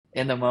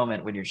in the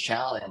moment when you're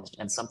challenged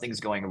and something's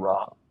going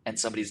wrong and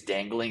somebody's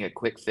dangling a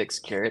quick fix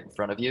carrot in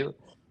front of you,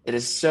 it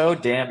is so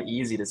damn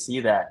easy to see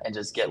that and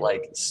just get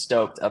like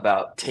stoked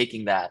about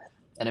taking that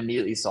and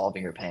immediately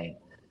solving your pain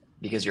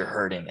because you're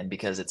hurting and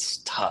because it's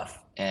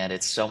tough. And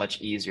it's so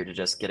much easier to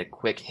just get a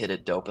quick hit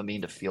of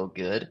dopamine to feel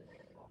good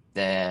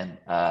than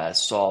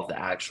solve the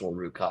actual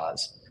root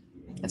cause.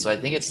 And so I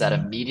think it's that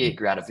immediate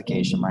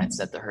gratification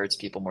mindset that hurts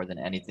people more than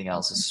anything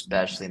else,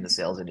 especially in the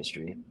sales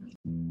industry.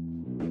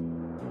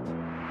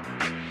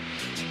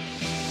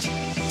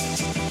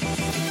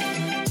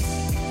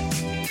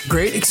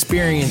 Great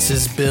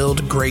experiences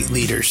build great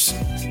leaders.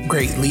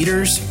 Great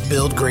leaders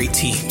build great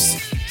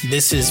teams.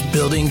 This is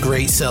Building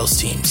Great Sales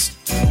Teams.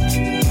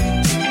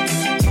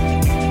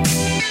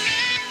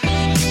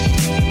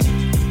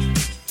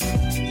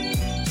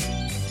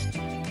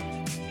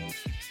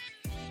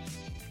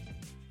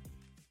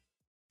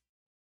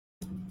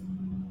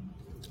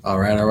 All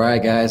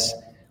right, guys.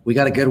 We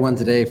got a good one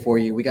today for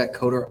you. We got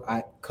Kota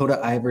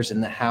Ivers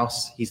in the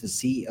house. He's the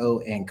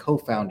CEO and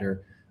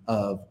co-founder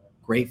of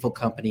Grateful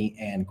Company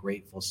and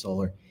Grateful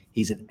Solar.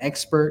 He's an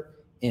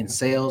expert in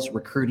sales,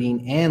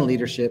 recruiting, and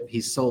leadership.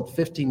 He's sold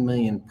 15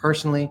 million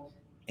personally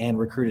and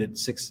recruited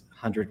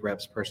 600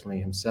 reps personally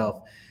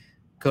himself.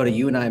 Kota,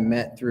 you and I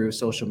met through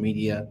social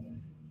media.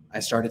 I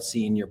started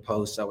seeing your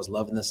posts. I was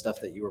loving the stuff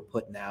that you were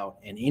putting out.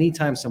 And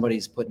anytime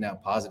somebody's putting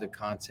out positive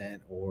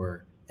content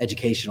or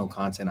educational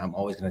content, I'm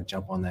always going to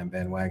jump on that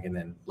bandwagon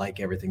and like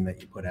everything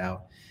that you put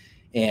out.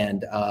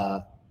 And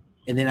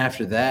then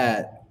after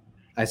that,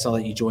 I saw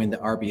that you joined the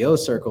RBO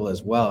circle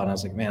as well. And I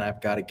was like, man,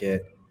 I've got to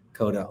get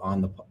Kota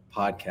on the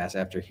podcast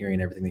after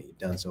hearing everything that you've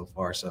done so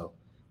far. So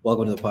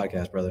welcome to the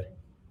podcast, brother.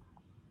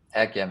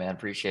 Heck yeah, man.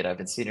 Appreciate it. I've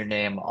been seeing your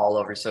name all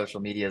over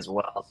social media as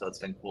well. So it's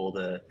been cool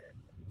to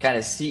kind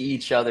of see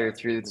each other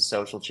through the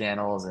social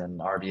channels and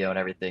RBO and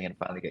everything and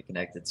finally get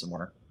connected some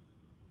more.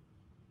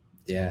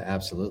 Yeah,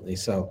 absolutely.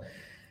 So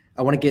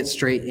I want to get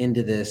straight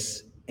into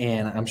this.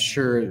 And I'm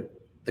sure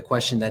the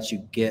question that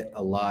you get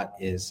a lot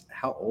is,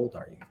 how old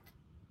are you?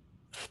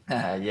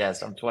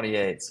 Yes, I'm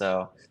 28,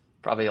 so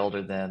probably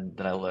older than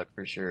I look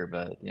for sure.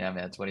 But yeah,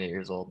 man, 28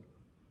 years old.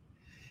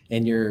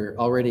 And you're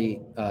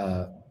already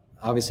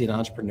obviously an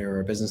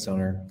entrepreneur, a business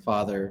owner,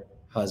 father,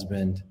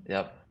 husband.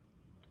 Yep.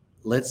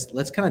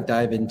 Let's kind of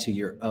dive into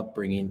your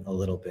upbringing a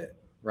little bit,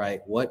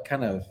 right? What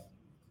kind of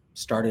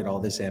started all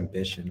this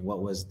ambition?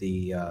 What was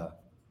the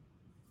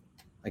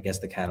I guess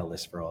the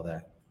catalyst for all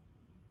that?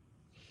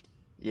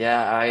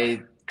 Yeah,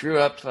 I grew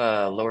up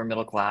lower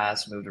middle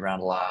class, moved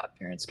around a lot.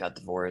 Parents got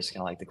divorced,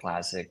 kind of like the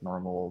classic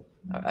normal.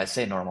 I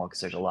say normal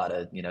because there's a lot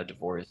of,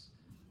 divorced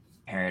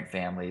parent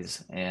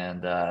families.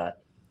 And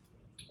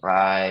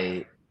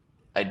I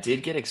I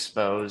did get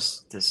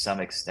exposed to some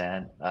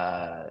extent,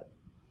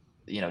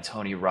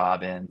 Tony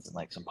Robbins and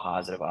like some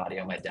positive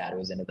audio. My dad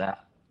was into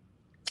that.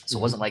 So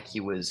it wasn't Mm-hmm. like he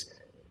was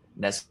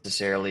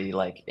necessarily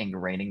like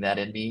ingraining that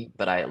in me,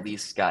 but I at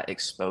least got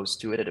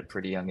exposed to it at a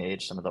pretty young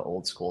age. Some of the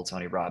old school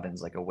Tony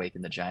Robbins, like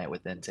Awaken the Giant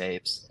Within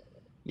tapes,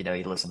 you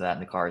listen to that in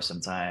the car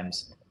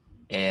sometimes.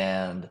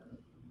 And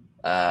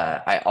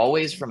I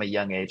always, from a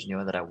young age,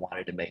 knew that I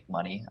wanted to make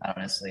money. I don't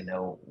necessarily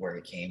know where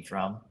it came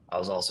from. I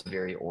was also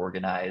very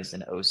organized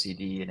and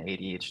OCD and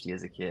ADHD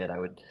as a kid. I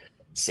would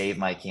save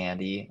my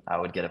candy. I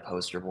would get a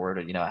poster board,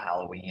 at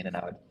Halloween, and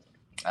I would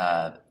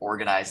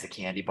organize the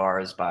candy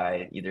bars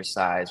by either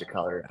size or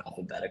color,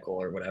 alphabetical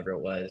or whatever it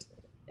was.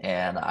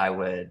 And I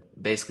would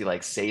basically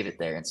like save it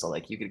there. And so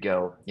like you could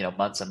go,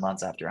 months and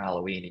months after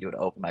Halloween, you would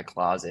open my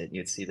closet, and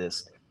you'd see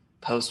this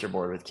poster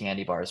board with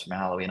candy bars from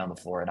Halloween on the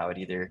floor, and I would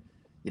either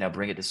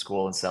bring it to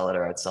school and sell it,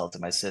 or I'd sell it to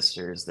my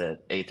sisters that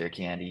ate their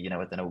candy,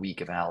 within a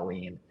week of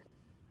Halloween.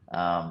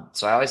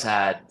 So I always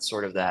had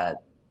sort of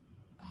that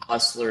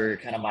hustler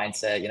kind of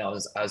mindset.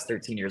 I was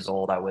 13 years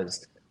old.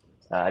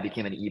 I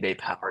became an eBay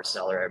power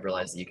seller. I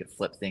realized that you could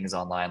flip things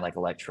online like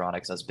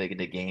electronics. I was big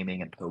into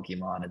gaming and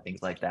Pokemon and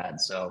things like that.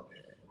 And so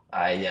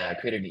I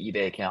created an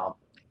eBay account,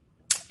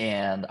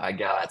 and I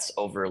got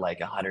over like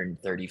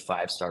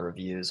 135-star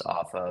reviews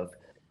off of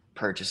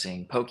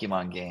purchasing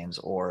Pokemon games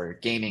or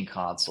gaming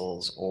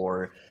consoles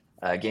or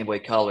Game Boy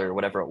Color,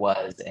 whatever it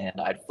was. And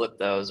I'd flip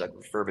those, I'd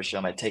refurbish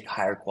them, I'd take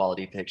higher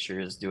quality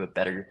pictures, do a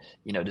better,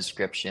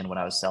 description when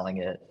I was selling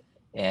it.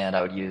 And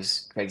I would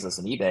use Craigslist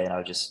and eBay, and I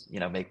would just,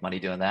 make money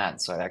doing that.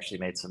 And so I actually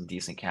made some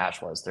decent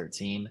cash while I was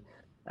 13.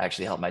 I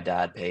actually helped my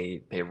dad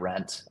pay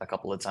rent a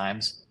couple of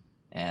times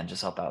and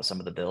just help out some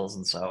of the bills.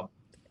 And so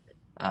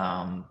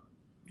um,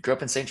 grew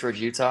up in St. George,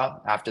 Utah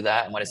after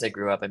that. And when I say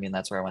grew up, I mean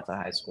that's where I went to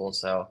high school.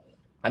 So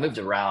I moved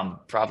around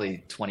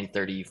probably 20,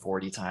 30,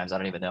 40 times. I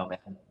don't even know,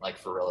 man. Like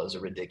for real, it was a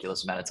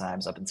ridiculous amount of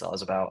times up until I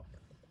was about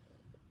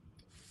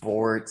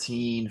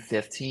 14,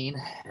 15.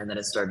 And then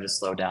it started to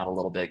slow down a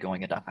little bit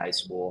going into high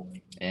school,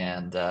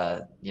 and,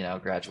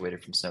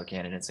 graduated from Snow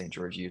Canyon in St.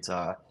 George,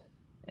 Utah.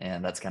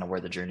 And that's kind of where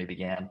the journey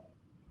began.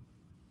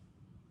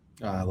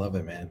 Oh, I love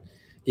it, man.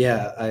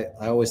 Yeah,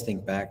 I always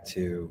think back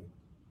to,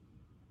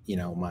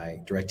 my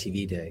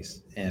DirecTV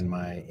days and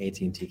my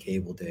AT&T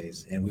cable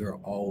days, and we were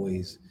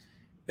always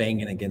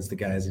banging against the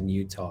guys in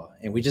Utah,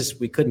 and we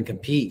couldn't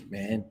compete,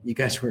 man. You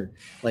guys were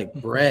like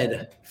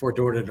bred for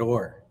door to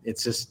door.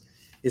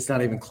 It's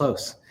not even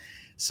close.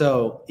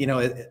 So,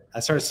 I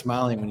started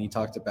smiling when you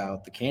talked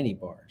about the candy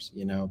bars,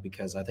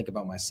 because I think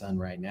about my son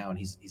right now, and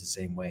he's the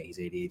same way. He's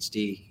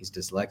ADHD, he's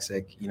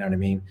dyslexic, you know what I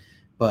mean?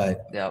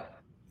 But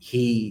Yep.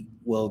 he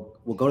will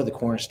go to the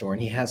corner store,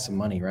 and he has some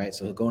money, right?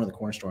 So he'll go into the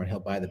corner store and he'll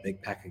buy the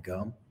big pack of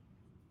gum,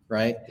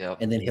 right? Yep.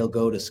 And then he'll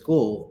go to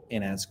school,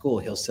 and at school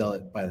he'll sell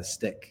it by the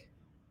stick.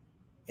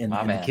 My And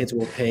the man. kids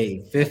will pay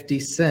 50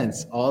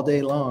 cents all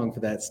day long for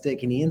that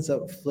stick. And he ends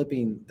up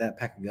flipping that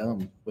pack of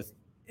gum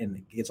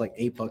and it's like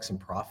 $8 in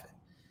profit.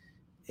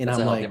 And That's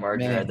a I'm healthy like,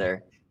 margin right man,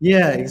 there.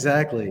 yeah,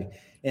 exactly.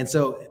 And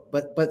so,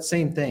 but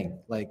same thing,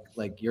 like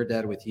your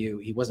dad with you,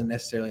 he wasn't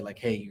necessarily like,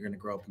 hey, you're going to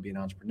grow up and be an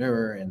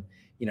entrepreneur. And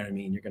you know what I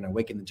mean? You're going to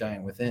awaken the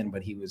giant within,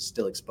 but he was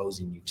still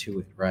exposing you to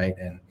it. Right.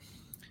 And,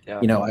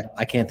 Yeah.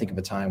 I can't think of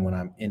a time when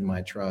I'm in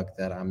my truck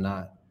that I'm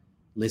not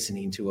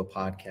listening to a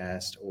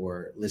podcast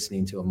or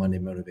listening to a Monday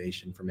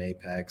Motivation from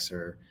Apex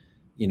or,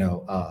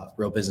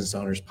 Real Business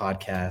Owners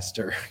podcast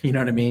or, you know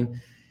what I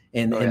mean?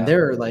 And Oh and yeah.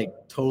 they're like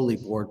totally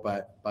bored by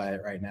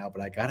it right now,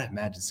 but I gotta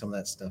imagine some of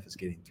that stuff is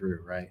getting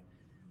through, right?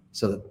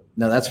 So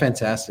no, that's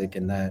fantastic.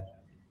 And that,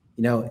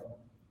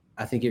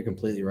 I think you're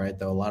completely right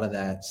though. A lot of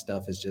that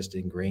stuff is just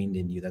ingrained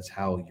in you. That's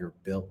how you're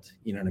built,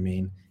 you know what I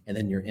mean? And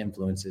then your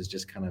influences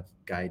just kind of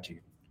guide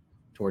you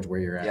towards where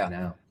you're at Yeah.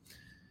 now.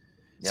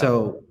 Yep.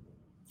 So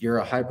you're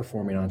a high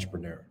performing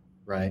entrepreneur,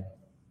 right?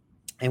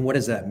 And what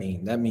does that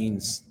mean? That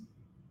means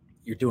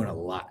you're doing a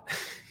lot,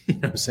 you know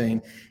what I'm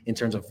saying, in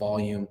terms of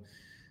volume.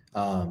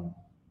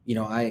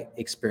 I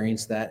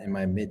experienced that in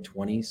my mid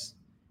 20s,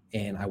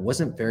 and I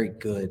wasn't very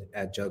good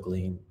at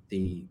juggling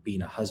the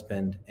being a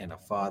husband and a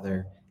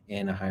father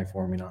and a high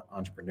performing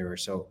entrepreneur.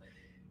 So,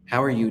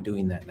 how are you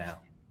doing that now?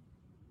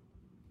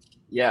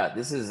 Yeah,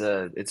 this is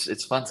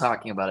it's fun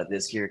talking about it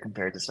this year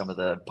compared to some of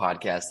the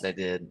podcasts that I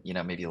did,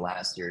 maybe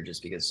last year,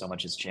 just because so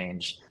much has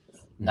changed,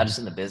 not just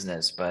in the Mm-hmm.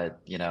 business, but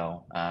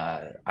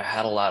I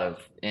had a lot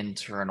of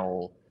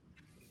internal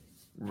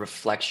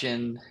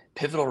reflection,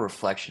 pivotal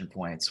reflection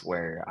points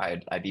where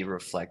I'd be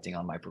reflecting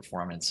on my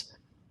performance,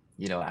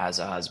 as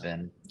a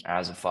husband,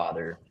 as a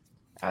father,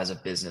 as a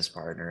business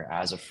partner,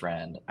 as a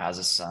friend, as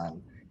a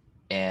son.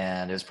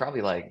 And it was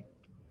probably like,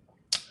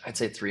 I'd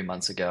say 3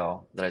 months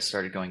ago that I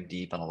started going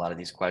deep on a lot of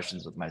these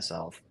questions with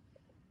myself.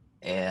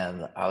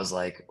 And I was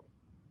like,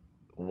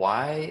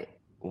 why,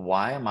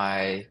 why am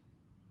I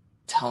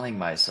telling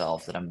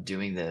myself that I'm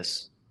doing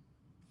this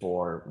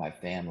for my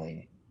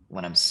family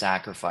when I'm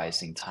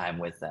sacrificing time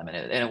with them? And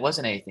it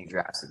wasn't anything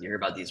drastic. You hear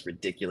about these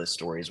ridiculous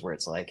stories where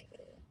it's like,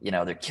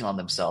 they're killing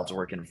themselves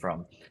working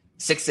from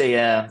 6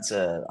 a.m.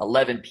 to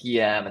 11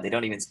 p.m. and they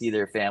don't even see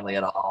their family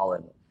at all.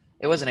 And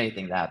it wasn't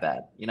anything that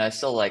bad. I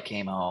still like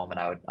came home and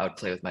I would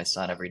play with my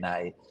son every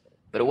night,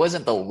 but it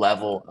wasn't the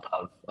level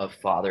of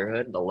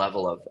fatherhood, the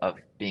level of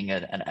being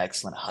an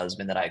excellent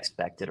husband that I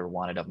expected or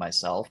wanted of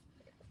myself.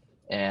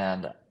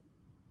 And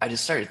I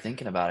just started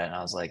thinking about it and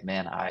I was like,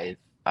 man,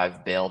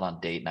 I've bailed on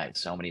date night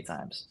so many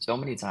times. So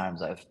many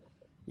times I've,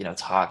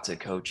 talked to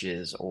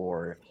coaches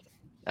or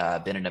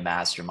been in a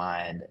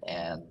mastermind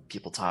and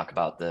people talk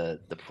about the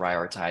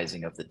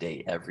prioritizing of the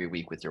date every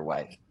week with your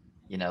wife,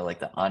 like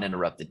the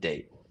uninterrupted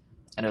date.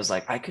 And it was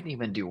like I couldn't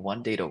even do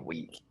one date a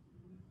week.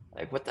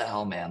 Like what the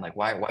hell, man? Like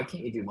why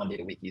can't you do one date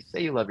a week? You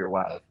say you love your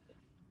wife,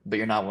 but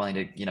you're not willing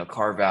to,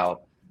 carve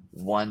out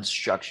one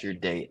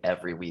structured date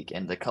every week.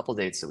 And the couple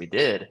dates that we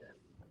did,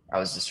 I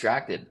was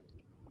distracted,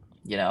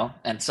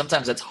 and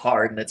sometimes that's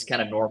hard and it's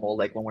kind of normal.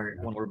 Like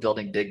when we're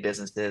building big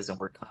businesses and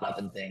we're caught up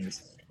in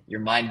things, your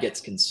mind gets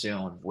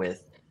consumed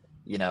with,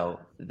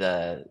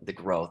 the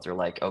growth. Or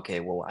like, okay,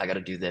 well, I got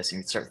to do this,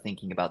 and you start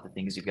thinking about the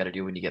things you've got to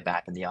do when you get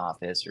back in the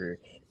office, or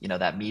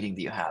that meeting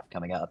that you have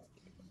coming up.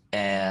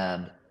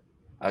 And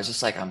I was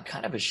just like, I'm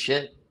kind of a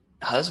shit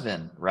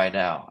husband right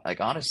now.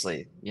 Like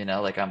honestly,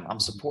 like I'm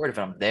supportive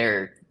and I'm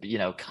there,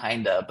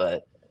 kinda,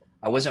 but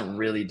I wasn't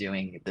really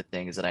doing the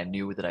things that I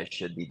knew that I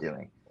should be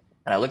doing.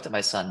 And I looked at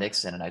my son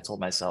Nixon and I told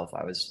myself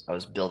I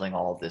was building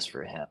all of this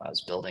for him. I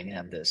was building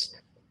him this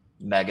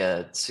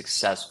mega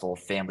successful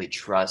family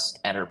trust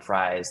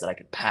enterprise that I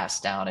could pass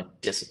down and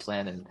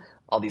discipline and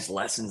all these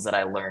lessons that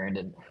I learned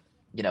and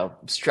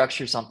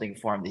structure something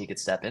for him that he could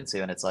step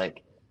into. And it's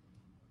like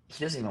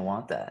he doesn't even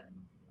want that.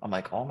 I'm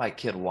like, all my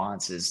kid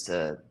wants is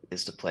to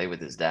play with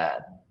his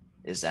dad,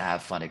 is to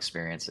have fun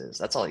experiences.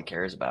 That's all he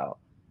cares about.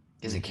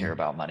 He doesn't care Mm-hmm.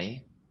 about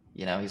money.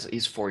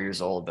 He's 4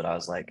 years old, but I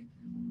was like,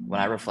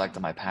 when I reflect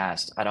on my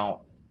past, I don't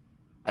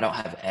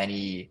have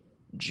any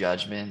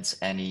judgments,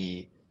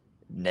 any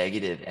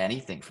negative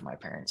anything from my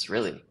parents,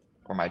 really,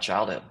 or my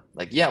childhood.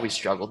 Like, yeah, we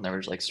struggled, and there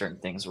was like certain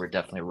things were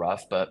definitely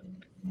rough, but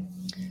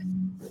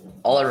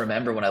all I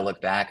remember when I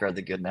look back are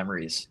the good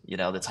memories,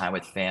 the time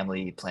with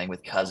family, playing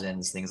with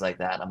cousins, things like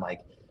that. And I'm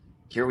like,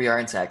 here we are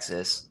in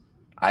Texas,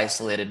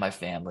 isolated my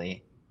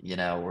family,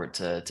 we're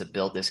to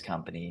build this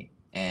company.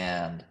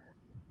 And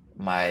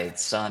my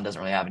son doesn't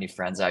really have any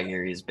friends out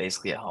here. He's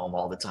basically at home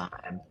all the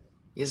time.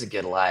 he has a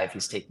good life.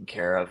 He's taken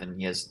care of, and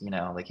he has,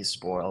 like he's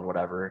spoiled,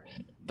 whatever.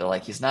 But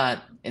like he's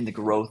not in the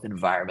growth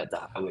environment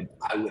that I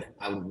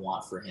would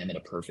want for him in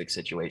a perfect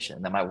situation.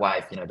 And then my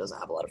wife, doesn't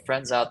have a lot of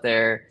friends out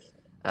there,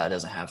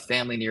 doesn't have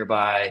family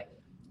nearby,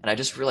 and I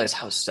just realized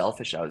how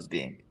selfish I was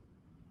being.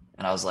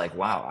 And I was like,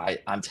 wow,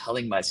 I'm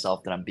telling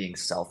myself that I'm being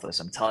selfless.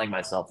 I'm telling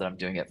myself that I'm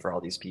doing it for all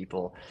these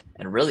people.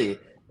 And really,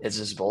 it's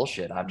just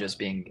bullshit. I'm just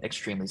being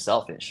extremely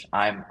selfish.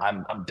 I'm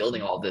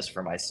building all this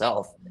for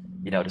myself,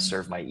 to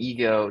serve my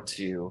ego,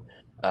 to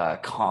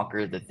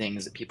conquer the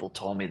things that people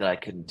told me that I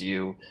couldn't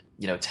do,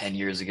 10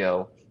 years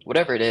ago,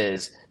 whatever it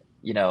is,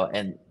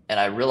 and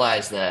I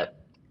realized that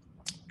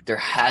there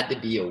had to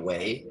be a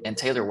way. And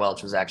Taylor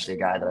Welch was actually a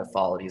guy that I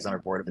followed. He's on our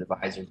board of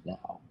advisors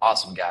now.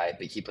 Awesome guy,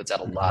 but he puts out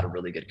a lot of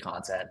really good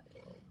content.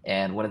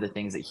 And one of the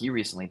things that he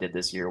recently did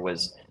this year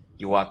was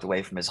he walked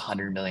away from his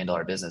 $100 million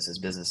business. His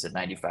business did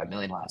 95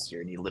 million last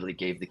year, and he literally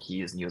gave the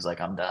keys and he was like,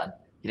 "I'm done."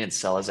 He didn't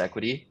sell his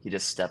equity; he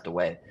just stepped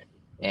away.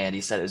 And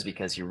he said it was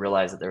because he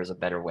realized that there was a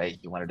better way.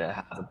 He wanted to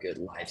have a good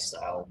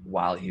lifestyle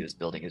while he was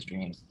building his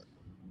dreams.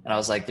 And I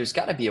was like, "There's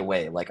got to be a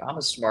way." Like I'm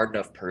a smart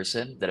enough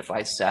person that if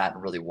I sat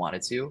and really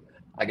wanted to,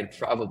 I could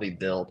probably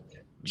build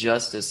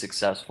just as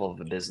successful of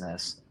a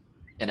business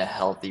in a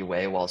healthy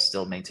way while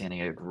still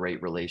maintaining a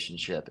great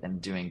relationship and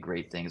doing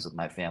great things with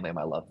my family and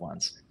my loved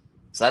ones.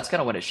 So that's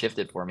kind of when it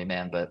shifted for me,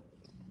 man. But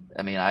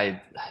I mean,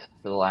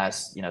 for the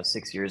last,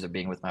 6 years of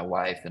being with my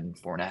wife and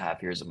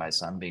 4.5 years of my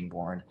son being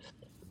born,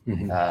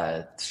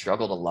 Mhm.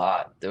 struggled a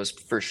lot. That was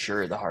for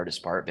sure the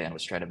hardest part, man,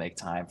 was trying to make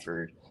time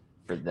for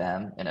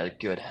them in a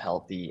good,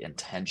 healthy,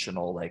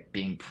 intentional, like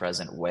being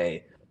present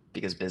way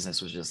because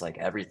business was just like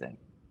everything.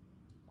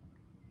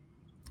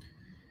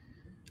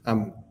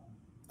 Um,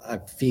 I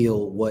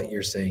feel what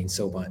you're saying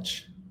so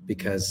much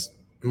because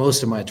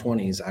most of my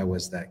 20s, I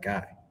was that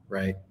guy,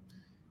 right?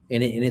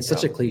 And it's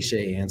such Yeah. a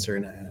cliche answer.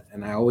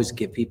 And I always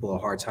give people a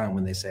hard time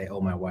when they say, oh,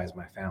 my why is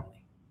my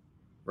family,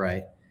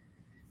 right?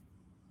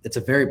 It's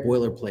a very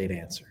boilerplate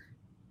answer.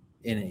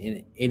 And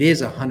it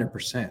is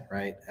 100%,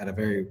 right? At a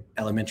very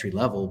elementary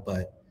level,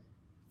 but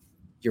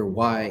your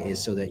why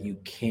is so that you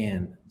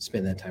can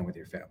spend that time with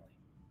your family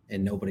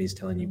and nobody's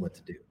telling you what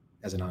to do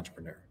as an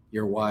entrepreneur.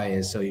 Your why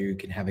is so you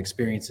can have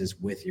experiences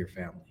with your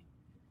family.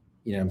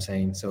 You know what I'm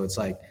saying? So it's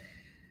like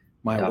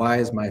my Yeah. why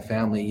is my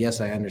family. Yes,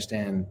 I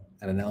understand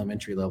at an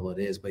elementary level it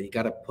is, but you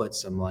got to put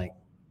some like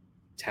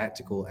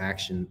tactical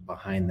action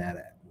behind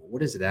that.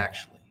 What is it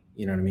actually?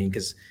 You know what I mean?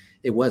 Because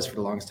it was for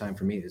the longest time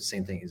for me the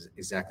same thing is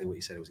exactly what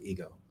you said. It was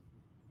ego,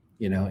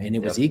 and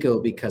it was Yep. ego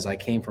because I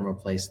came from a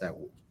place that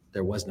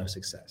there was no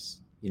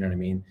success. You know what I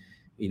mean?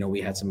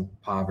 We had some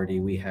poverty,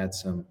 we had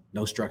some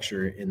no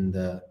structure in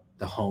the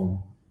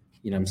home.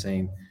 You know what I'm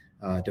saying?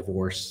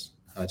 Divorce,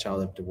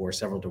 child of divorce,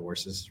 several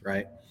divorces,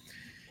 right?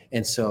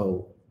 And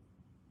so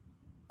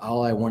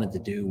all I wanted to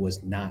do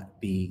was not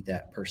be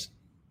that person.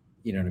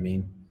 You know what I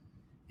mean?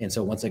 And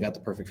so once I got the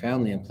perfect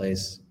family in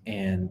place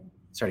and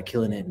started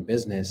killing it in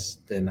business,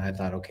 then I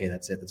thought, okay,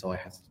 that's it. That's all I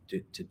have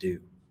to do.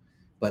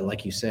 But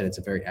like you said, it's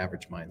a very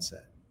average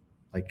mindset.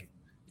 Like,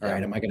 all Yeah.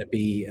 right, am I going to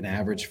be an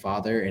average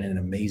father and an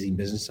amazing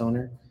business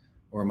owner?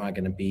 Or am I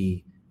going to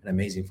be an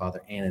amazing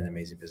father and an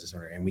amazing business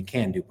owner? And we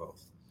can do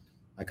both.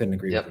 I couldn't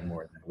agree with you Yep.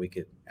 more. That we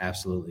could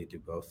absolutely do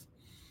both.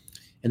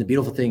 And the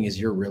beautiful thing is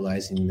you're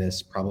realizing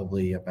this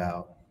probably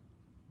about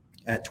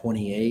at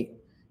 28.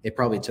 It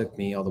probably took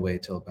me all the way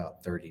till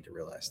about 30 to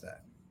realize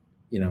that.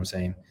 You know what I'm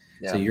saying?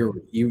 So Yeah.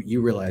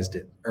 you realized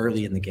it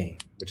early in the game,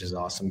 which is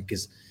awesome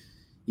because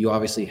you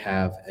obviously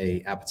have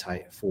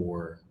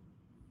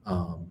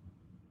um,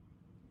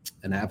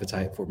 an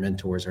appetite for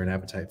mentors or an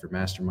appetite for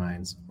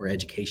masterminds or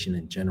education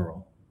in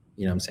general.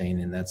 You know what I'm saying?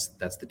 And that's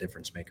the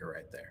difference maker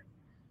right there.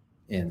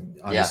 And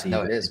Yeah. obviously you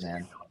No, it got is, man.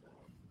 educated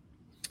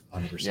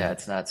 100%. Yeah,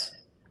 it's nuts.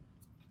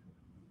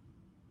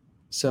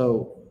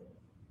 So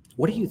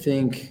what do you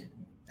think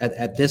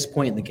at this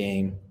point in the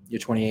game? You're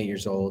 28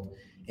 years old,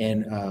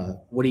 and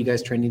what are you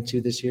guys trending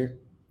to this year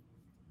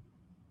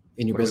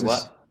in your What are we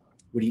business? what?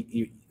 What do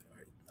you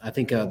I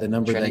think the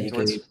number that Trending you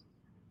gave, towards?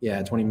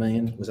 yeah, 20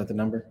 million. Was that the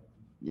number?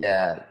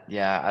 Yeah,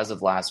 yeah. As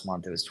of last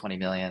month, it was 20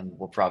 million.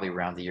 We'll probably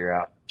round the year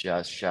out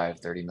just shy of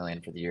 30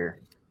 million for the year.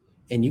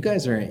 And you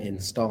guys are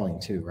installing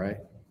too, right?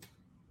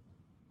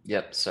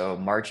 Yep. So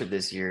March of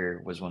this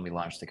year was when we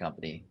launched the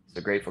company.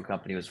 So Grateful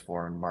Company was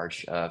formed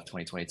March of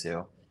 2022,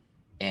 Uh-huh.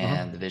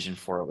 and the vision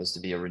for it was to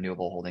be a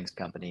renewable holdings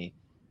company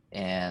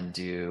and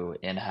do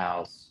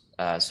in-house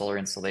solar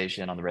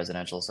installation on the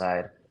residential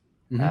side,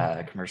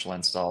 Hmm. commercial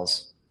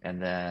installs,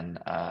 and then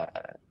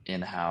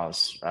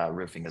in-house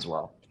roofing as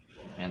well.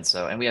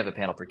 And we have a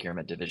panel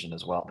procurement division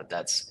as well, but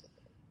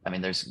I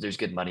mean, there's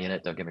good money in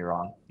it. Don't get me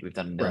wrong. We've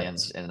done Right.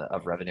 millions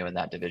of revenue in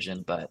that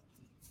division, but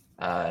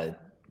uh,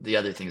 the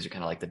other things are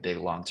kind of like the big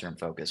long-term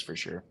focus for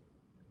sure.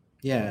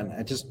 Yeah,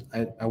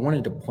 and I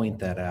wanted to point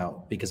that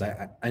out because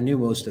I knew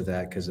most of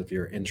that because of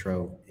your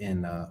intro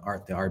in the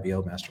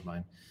RBO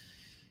mastermind,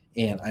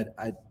 and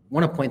I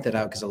want to point that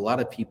out because a lot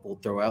of people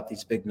throw out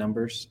these big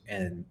numbers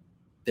and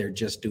they're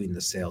just doing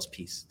the sales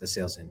piece, the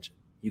sales engine.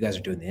 You guys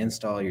are doing the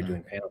install, you're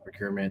doing panel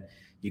procurement,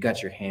 you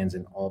got your hands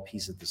in all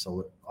pieces of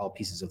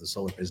the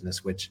solar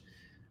business, which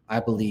I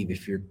believe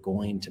if you're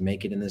going to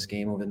make it in this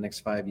game over the next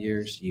 5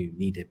 years, you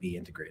need to be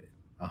integrated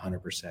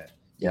 100%.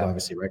 You Yeah.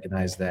 obviously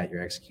recognize that,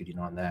 you're executing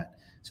on that.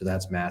 So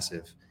that's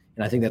massive.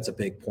 And I think that's a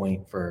big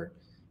point for,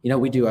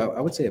 we do, I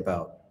would say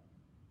about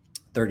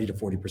 30 to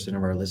 40%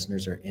 of our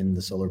listeners are in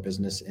the solar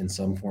business in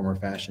some form or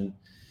fashion.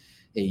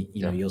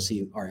 You'll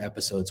see our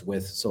episodes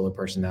with solar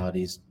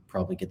personalities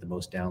probably get the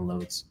most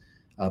downloads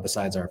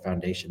besides our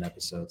foundation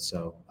episodes.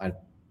 So I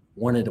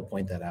wanted to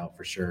point that out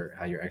for sure,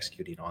 how you're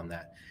executing on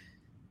that.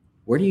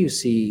 Where do you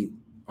see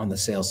on the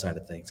sales side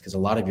of things? Because a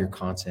lot of your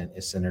content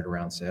is centered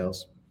around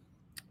sales.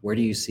 Where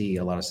do you see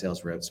a lot of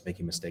sales reps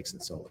making mistakes in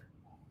solar?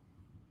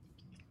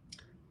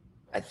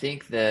 I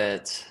think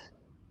that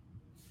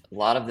a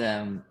lot of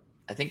them,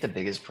 I think the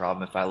biggest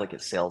problem, if I look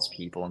at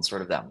salespeople and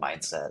sort of that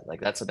mindset, like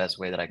that's the best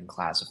way that I can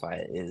classify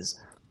it, is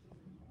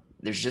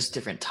there's just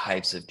different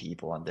types of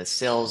people. And the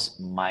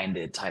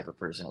sales-minded type of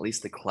person, at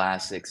least the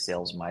classic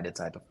sales-minded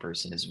type of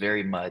person, is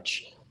very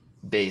much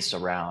based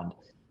around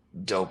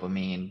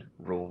dopamine,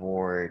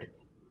 reward,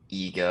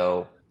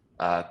 ego,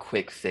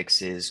 quick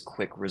fixes,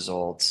 quick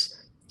results,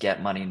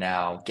 get money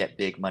now, get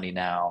big money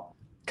now.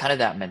 Kind of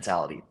that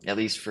mentality, at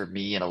least for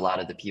me and a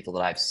lot of the people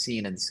that I've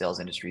seen in the sales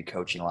industry,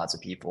 coaching lots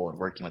of people and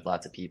working with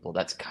lots of people.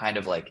 That's kind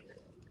of like,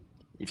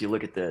 if you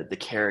look at the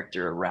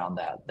character around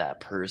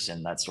that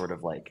person, that's sort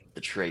of like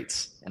the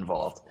traits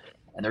involved.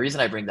 And the reason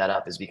I bring that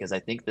up is because I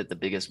think that the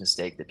biggest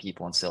mistake that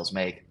people in sales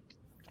make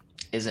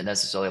isn't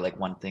necessarily like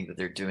one thing that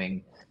they're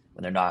doing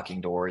when they're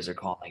knocking doors or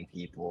calling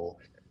people,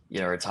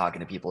 or talking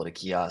to people at a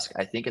kiosk.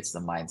 I think it's the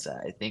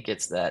mindset. I think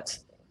it's that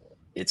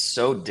it's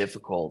so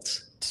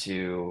difficult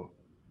to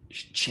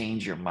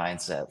change your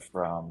mindset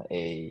from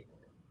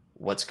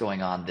what's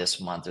going on this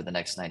month or the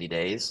next 90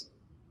 days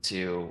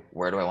to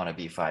where do I want to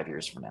be 5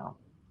 years from now.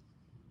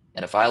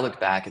 And if I look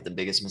back at the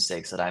biggest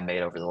mistakes that I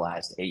made over the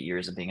last 8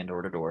 years of being in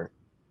door to door,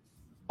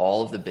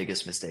 all of the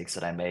biggest mistakes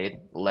that I made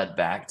led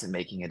back to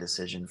making a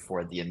decision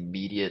for the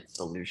immediate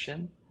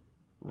solution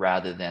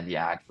rather than the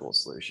actual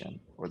solution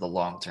or the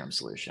long-term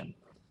solution.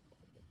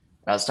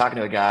 I was talking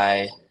to a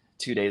guy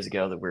 2 days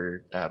ago that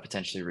we're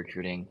potentially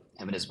recruiting.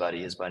 Him and his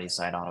buddy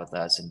signed on with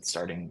us and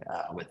starting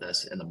with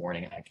us in the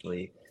morning,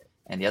 actually.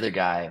 And the other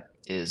guy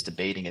is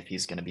debating if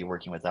he's going to be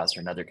working with us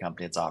or another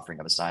company that's offering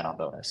him a sign-on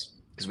bonus,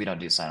 because we don't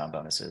do sign-on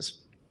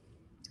bonuses.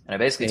 And I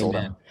basically told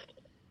him,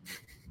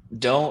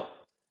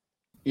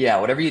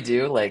 whatever you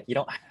do, like, you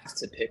don't have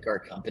to pick our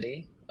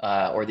company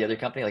or the other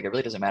company. Like, it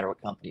really doesn't matter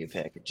what company you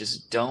pick.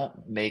 Just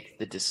don't make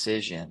the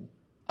decision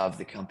of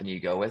the company you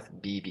go with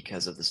be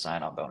because of the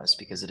sign-on bonus,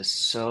 because it is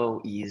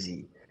so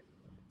easy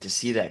to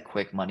see that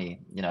quick money.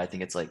 I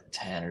think it's like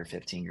 10 or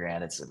 15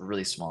 grand. It's a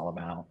really small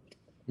amount.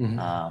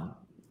 Mm-hmm.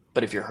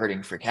 But if you're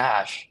hurting for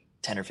cash,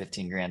 10 or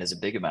 15 grand is a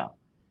big amount.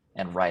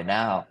 And right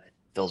now,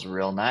 it feels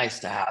real nice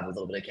to have a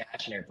little bit of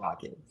cash in your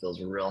pocket. It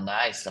feels real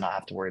nice to not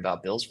have to worry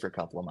about bills for a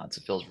couple of months.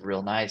 It feels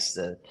real nice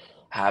to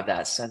have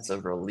that sense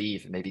of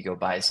relief and maybe go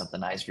buy something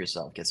nice for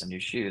yourself, get some new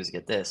shoes,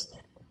 get this.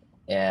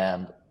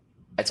 And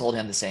I told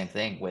him the same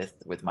thing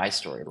with my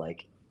story.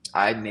 Like,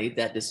 I made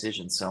that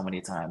decision so many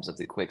times of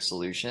the quick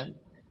solution.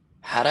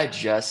 Had I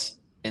just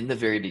in the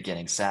very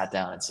beginning sat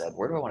down and said,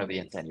 where do I want to be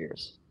in 10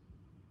 years?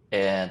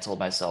 And told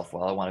myself,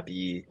 well, I want to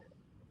be,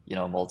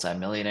 a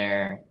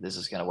multimillionaire. This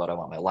is kind of what I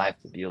want my life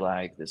to be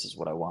like. This is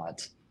what I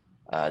want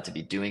to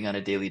be doing on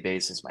a daily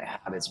basis, my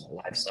habits,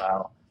 my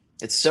lifestyle.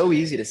 It's so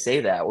easy to say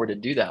that or to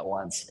do that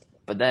once.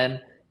 But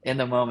then in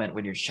the moment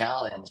when you're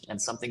challenged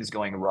and something's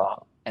going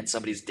wrong and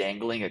somebody's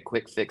dangling a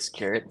quick fix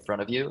carrot in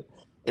front of you,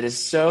 it is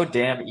so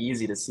damn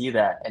easy to see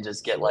that and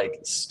just get like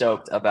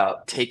stoked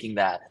about taking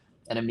that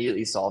and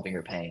immediately solving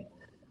your pain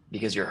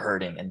because you're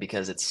hurting and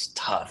because it's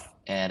tough.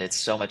 And it's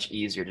so much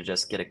easier to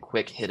just get a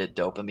quick hit of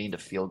dopamine to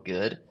feel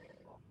good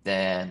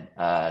than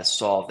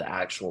solve the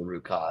actual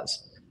root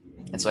cause.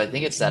 And so I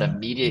think it's that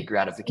immediate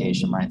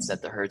gratification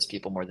mindset that hurts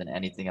people more than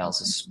anything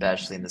else,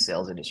 especially in the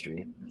sales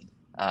industry,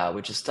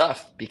 which is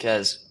tough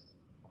because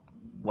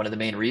one of the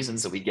main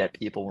reasons that we get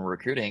people when we're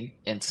recruiting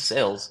into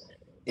sales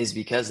is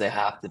because they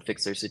have to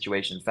fix their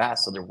situation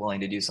fast. So they're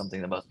willing to do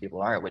something that most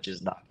people aren't, which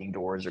is knocking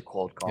doors or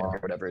cold calling or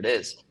whatever it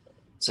is.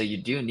 So you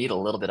do need a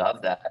little bit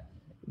of that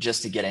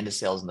just to get into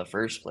sales in the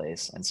first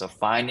place. And so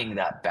finding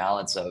that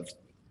balance of,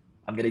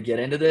 I'm going to get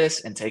into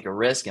this and take a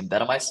risk and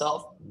bet on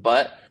myself,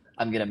 but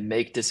I'm going to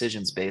make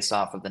decisions based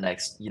off of the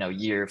next,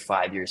 year,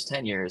 5 years,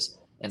 10 years,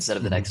 instead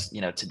of the next,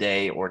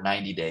 today or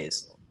 90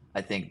 days.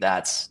 I think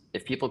that's,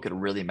 if people could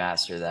really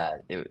master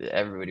that,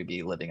 everybody would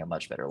be living a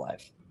much better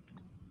life.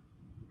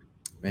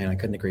 Man, I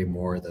couldn't agree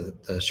more.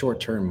 The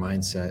short-term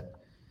mindset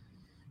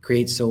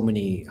creates so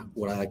many,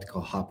 what I like to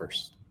call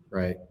hoppers,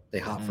 right? They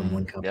hop from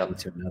one company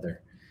to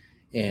another.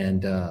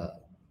 And,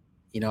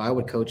 I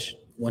would coach,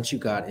 once you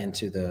got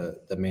into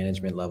the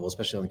management level,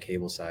 especially on the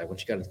cable side,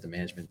 once you got into the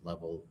management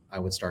level, I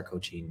would start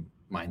coaching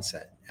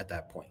mindset at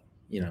that point.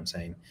 You know what I'm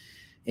saying?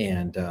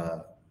 And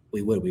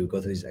we would go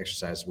through these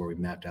exercises where we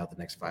mapped out the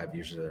next 5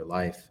 years of their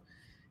life.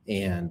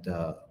 And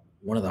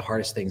one of the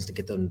hardest things to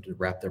get them to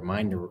wrap their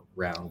mind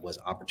around was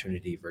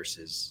opportunity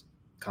versus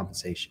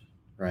compensation,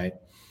 right?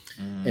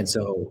 And Mm,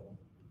 so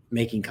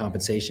making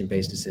compensation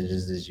based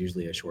decisions is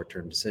usually a short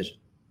term decision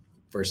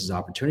versus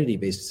opportunity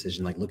based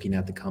decision, like looking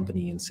at the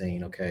company and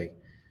saying, okay,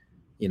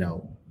 you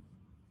know,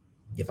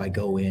 if I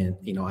go in,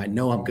 I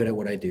know I'm good at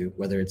what I do,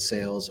 whether it's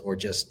sales or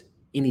just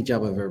any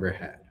job I've ever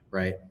had,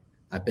 right?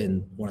 I've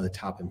been one of the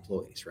top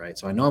employees, right?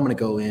 So I know I'm going to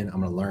go in, I'm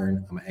going to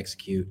learn, I'm going to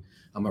execute,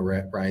 I'm going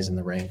to rise in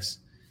the ranks.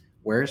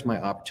 Where's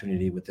my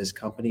opportunity with this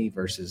company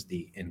versus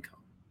the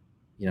income?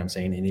 You know what I'm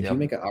saying? And if you yep.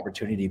 make an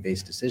opportunity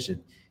based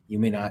decision, you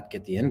may not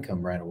get the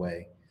income right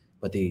away,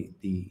 but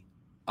the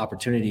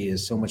opportunity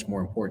is so much more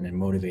important in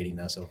motivating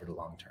us over the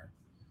long term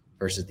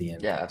versus the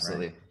Yeah, income, right?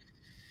 absolutely.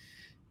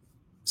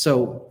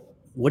 So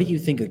what do you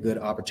think a good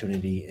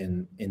opportunity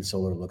in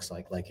solar looks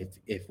like? Like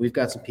if we've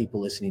got some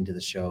people listening to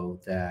the show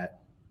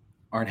that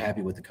aren't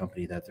happy with the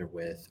company that they're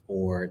with,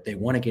 or they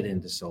want to get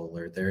into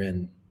solar, they're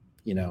in,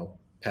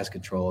 pest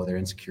control, they're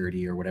in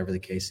security or whatever the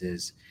case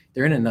is,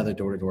 they're in another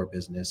door-to-door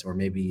business or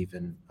maybe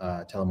even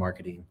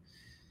telemarketing,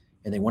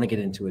 and they want to get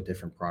into a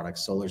different product.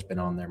 Solar's been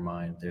on their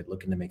mind. They're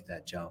looking to make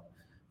that jump.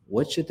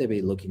 What should they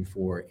be looking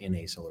for in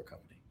a solar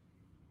company?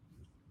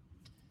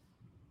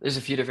 There's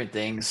a few different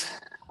things.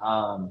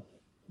 Um,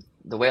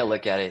 the way I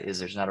look at it is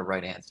there's not a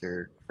right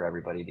answer for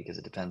everybody because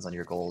it depends on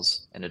your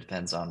goals and it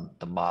depends on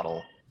the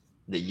model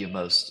that you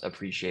most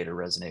appreciate or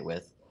resonate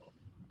with.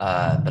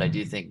 But I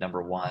do think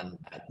number one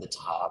at the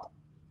top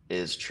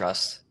is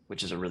trust,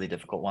 which is a really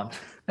difficult one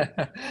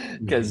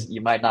Mm-hmm. because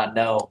you might not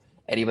know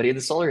anybody in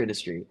the solar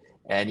industry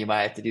and you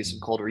might have to do some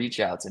cold reach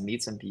outs and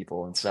meet some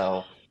people. And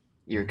so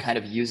you're kind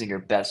of using your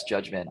best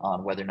judgment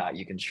on whether or not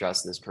you can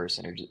trust this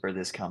person or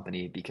this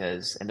company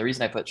because, and the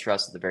reason I put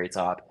trust at the very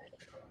top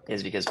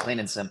is because plain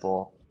and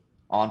simple,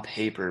 on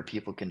paper,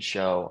 people can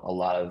show a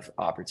lot of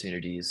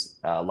opportunities,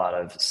 a lot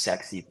of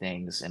sexy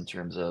things in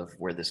terms of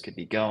where this could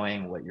be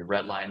going, what your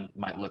red line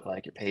might look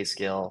like, your pay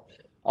scale,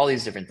 all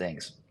these different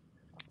things.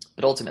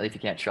 But ultimately, if you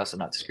can't trust them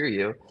not to screw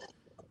you,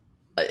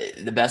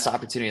 the best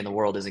opportunity in the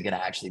world isn't going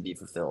to actually be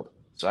fulfilled.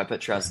 So I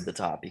put trust at the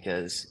top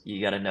because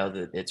you got to know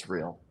that it's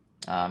real.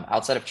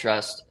 Outside of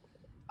trust,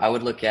 I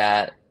would look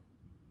at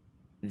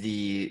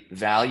the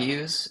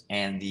values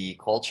and the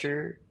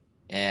culture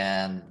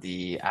and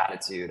the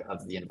attitude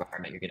of the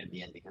environment you're going to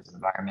be in because the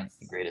environment's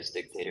the greatest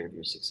dictator of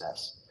your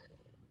success.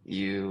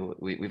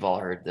 We've all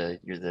heard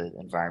you're the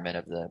environment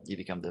of you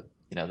become the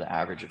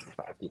average of the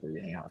five people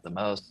you hang out with the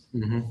most.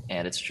 Mm-hmm.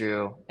 And it's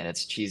true and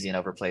it's cheesy and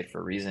overplayed for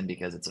a reason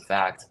because it's a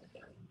fact.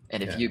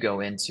 And if Yeah. you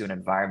go into an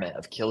environment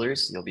of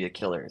killers, you'll be a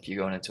killer. If you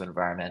go into an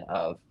environment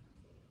of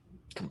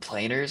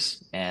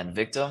complainers and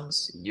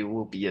victims, you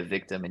will be a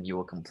victim and you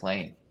will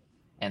complain.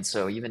 And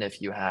so even if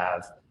you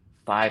have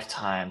five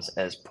times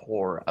as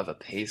poor of a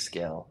pay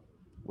scale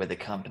with a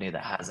company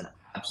that has an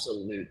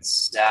absolute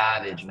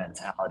savage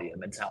mentality, a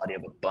mentality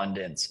of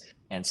abundance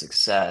and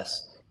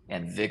success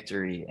and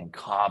victory and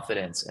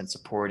confidence and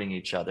supporting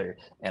each other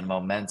and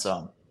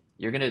momentum,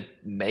 you're going to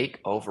make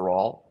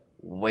overall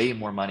way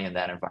more money in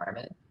that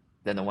environment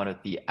than the one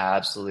with the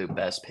absolute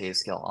best pay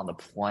scale on the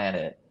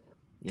planet.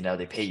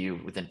 They pay you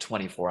within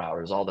 24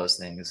 hours, all those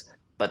things,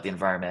 but the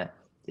environment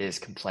is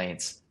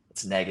complaints,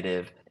 it's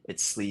negative,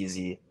 it's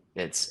sleazy,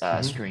 it's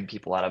Mm-hmm. screwing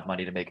people out of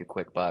money to make a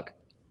quick buck.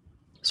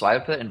 So I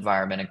would put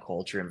environment and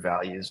culture and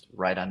values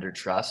right under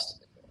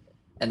trust.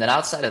 And then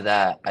outside of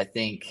that, I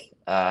think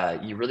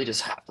you really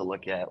just have to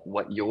look at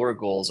what your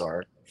goals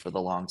are for the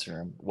long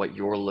term, what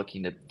you're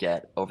looking to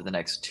get over the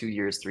next 2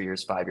 years, 3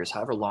 years, 5 years,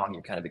 however long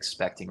you're kind of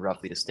expecting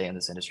roughly to stay in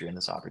this industry and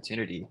this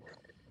opportunity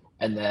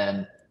and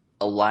then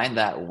align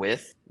that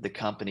with the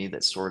company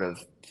that sort of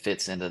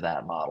fits into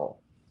that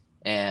model.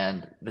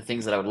 And the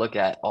things that I would look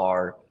at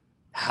are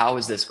how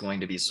is this going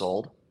to be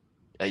sold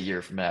a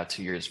year from now,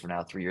 2 years from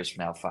now, 3 years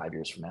from now, 5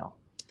 years from now?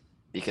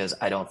 Because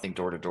I don't think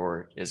door to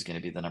door is going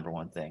to be the number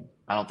one thing.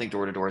 I don't think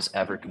door to door is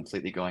ever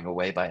completely going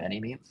away by any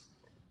means,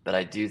 but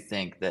I do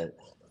think that,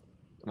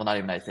 well, not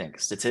even I think,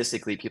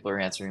 statistically, people are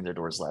answering their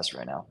doors less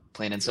right now,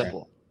 plain and Right.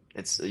 simple.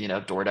 It's,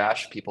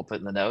 DoorDash, people put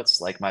in the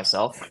notes, like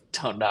myself,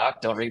 don't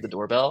knock, don't ring the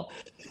doorbell,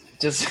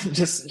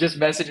 just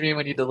message me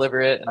when you deliver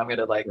it, and I'm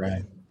gonna like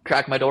Right.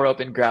 crack my door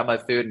open, grab my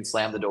food, and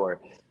slam the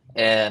door.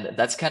 And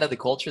that's kind of the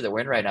culture that we're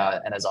in right now.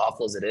 And as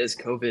awful as it is,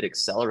 COVID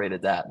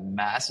accelerated that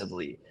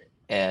massively.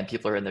 And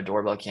people are in their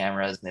doorbell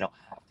cameras and they don't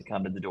have to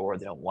come to the door.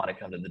 They don't want to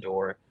come to the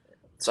door.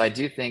 So I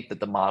do think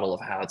that the model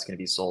of how it's going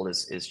to be sold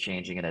is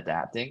changing and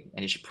adapting.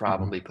 And you should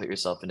Mm-hmm. probably put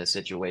yourself in a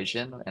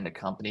situation and a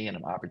company and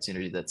an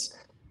opportunity that's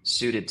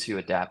suited to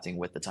adapting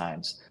with the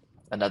times.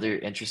 Another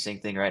interesting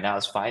thing right now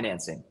is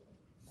financing.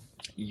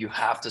 You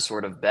have to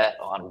sort of bet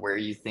on where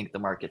you think the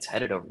market's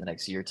headed over the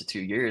next year to 2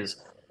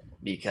 years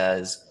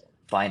because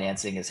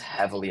financing is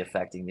heavily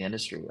affecting the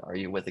industry. Are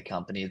you with a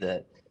company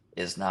that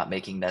is not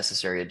making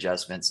necessary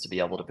adjustments to be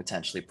able to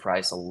potentially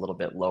price a little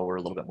bit lower,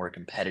 a little bit more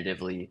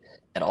competitively,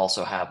 and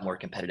also have more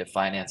competitive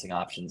financing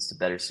options to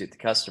better suit the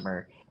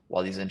customer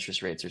while these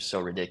interest rates are so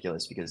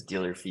ridiculous because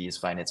dealer fees,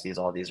 finance fees,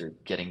 all these are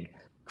getting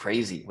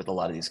crazy with a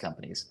lot of these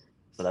companies.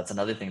 So that's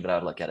another thing that I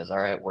would look at is, all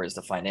right, where's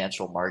the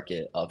financial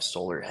market of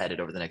solar headed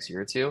over the next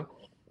year or two?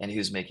 And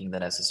who's making the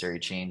necessary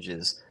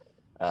changes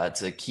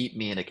to keep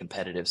me in a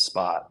competitive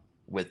spot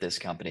with this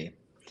company?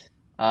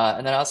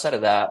 And then outside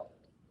of that,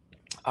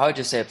 I would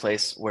just say a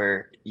place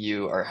where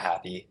you are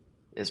happy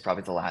is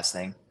probably the last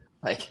thing.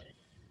 Like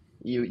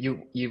you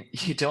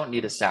don't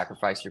need to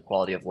sacrifice your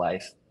quality of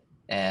life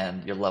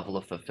and your level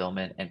of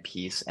fulfillment and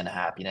peace and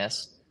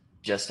happiness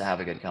just to have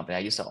a good company. I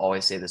used to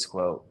always say this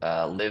quote,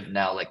 live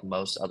now like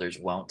most others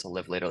won't, to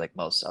live later like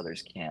most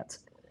others can't.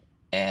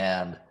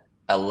 And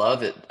I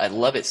love it. I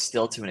love it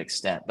still to an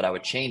extent, but I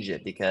would change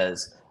it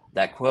because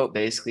that quote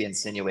basically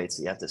insinuates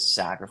that you have to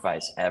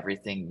sacrifice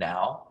everything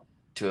now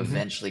to Hmm.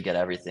 eventually get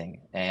everything.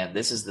 And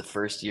this is the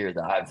first year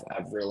that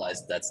I've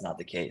realized that's not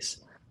the case.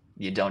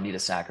 You don't need to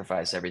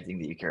sacrifice everything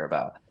that you care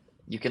about.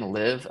 You can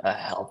live a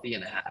healthy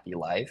and happy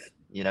life.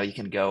 You know, you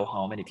can go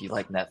home and if you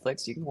like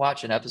Netflix, you can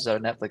watch an episode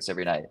of Netflix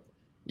every night.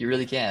 You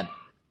really can.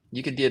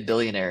 You could be a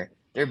billionaire.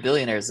 There are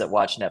billionaires that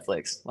watch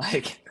Netflix.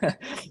 Like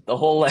the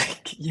whole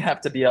like you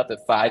have to be up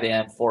at 5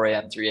 a.m., 4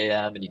 a.m., 3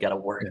 a.m. and you got to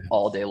work Yeah.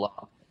 all day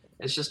long.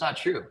 It's just not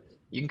true.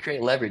 You can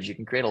create leverage. You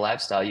can create a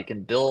lifestyle. You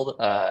can build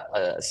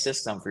a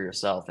system for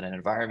yourself and an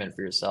environment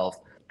for yourself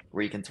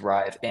where you can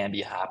thrive and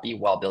be happy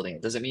while building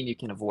it. Does it mean you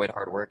can avoid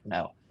hard work?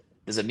 No.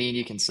 Does it mean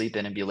you can sleep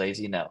in and be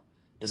lazy? No.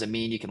 Does it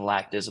mean you can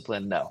lack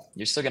discipline? No.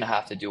 You're still going to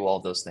have to do all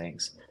of those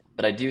things.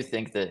 But I do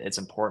think that it's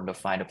important to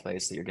find a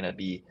place that you're going to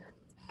be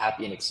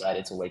happy and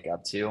excited to wake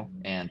up to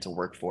and to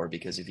work for.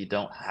 Because if you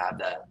don't have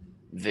that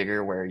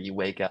vigor where you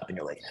wake up and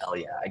you're like, hell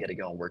yeah, I got to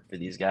go and work for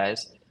these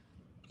guys,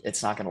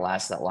 it's not going to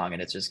last that long.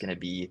 And it's just going to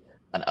be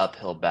an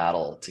uphill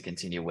battle to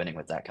continue winning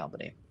with that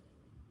company.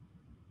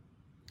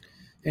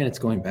 And it's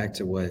going back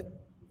to what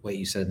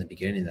you said in the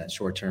beginning, that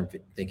short-term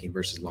thinking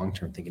versus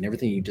long-term thinking.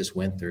 Everything you just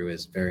went through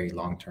is very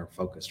long-term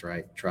focused,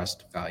 right?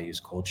 Trust, values,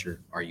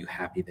 culture. Are you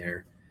happy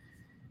there?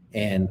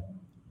 And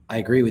I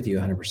agree with you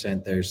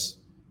 100%. There's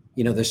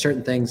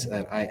certain things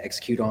that I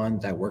execute on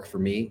that work for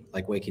me,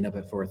 like waking up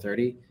at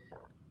 4:30,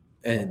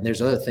 and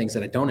there's other things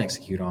that I don't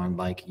execute on.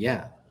 Like,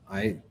 yeah,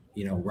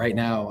 right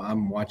now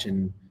I'm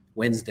watching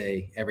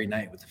Wednesday every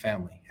night with the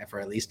family for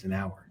at least an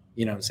hour.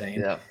 You know what I'm saying?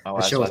 Yeah, my The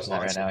wife's show is watching that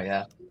right awesome. now.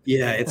 Yeah.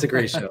 Yeah, it's a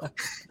great show.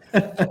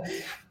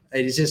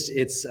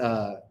 It's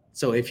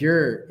so if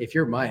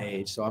you're my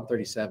age, so I'm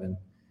 37.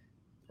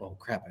 Oh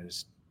crap, I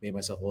just made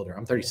myself older.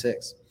 I'm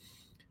 36.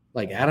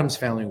 Like Adam's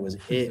Family was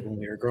it when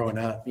we were growing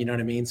up. You know what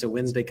I mean? So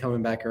Wednesday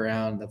coming back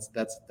around,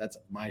 that's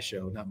my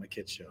show, not my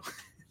kids' show.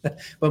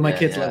 But my Yeah,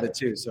 kids love yeah. it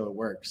too, so it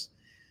works.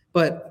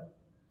 But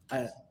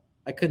I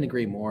I couldn't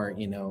agree more.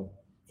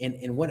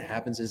 And what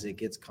happens is it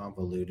gets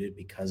convoluted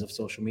because of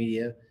social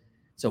media.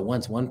 So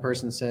once one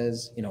person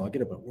says, I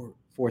get up at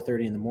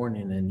 4:30 in the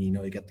morning, and you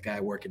got the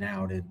guy working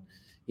out, and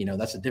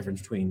that's the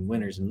difference between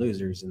winners and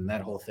losers, and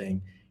that whole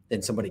thing.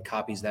 Then somebody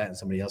copies that, and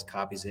somebody else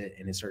copies it,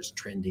 and it starts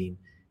trending,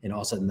 and all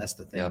of a sudden that's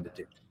the thing to Yep.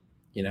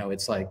 do.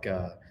 It's like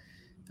a,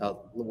 a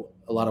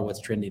lot of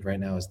what's trending right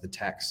now is the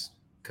tax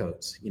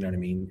codes. You know what I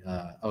mean?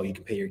 Oh, you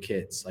can pay your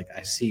kids. Like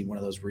I see one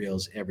of those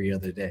reels every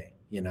other day.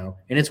 And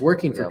it's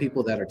working for Yep.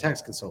 people that are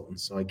tax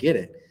consultants. So I get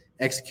it.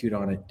 Execute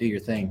on it. Do your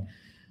thing.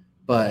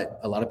 But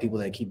a lot of people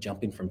that keep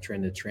jumping from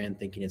trend to trend,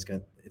 thinking it's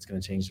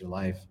gonna change their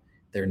life,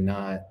 they're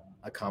not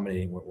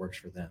accommodating what works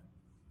for them.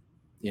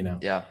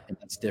 Yeah. And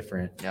that's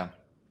different Yeah.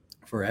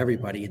 for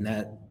everybody. And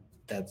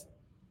that's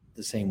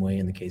the same way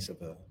in the case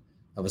of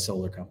a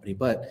solar company.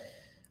 But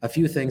a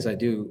few things I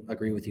do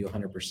agree with you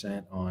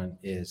 100% on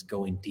is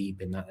going deep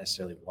and not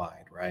necessarily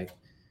wide, right?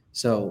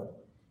 So,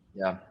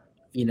 Yeah.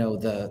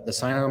 the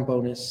sign-on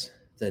bonus,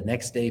 the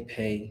next day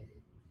pay,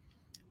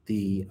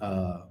 the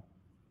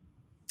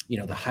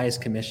the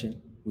highest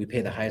commission. We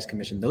pay the highest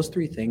commission. Those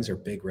three things are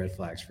big red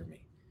flags for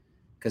me.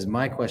 Because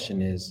my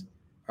question is,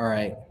 all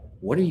right,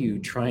 what are you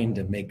trying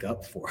to make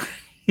up for?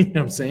 You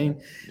know what I'm saying?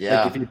 Like if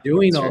Yeah. you're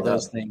doing all Straight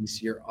those up.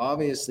 things, you're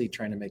obviously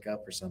trying to make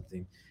up for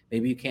something.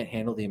 Maybe you can't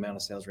handle the amount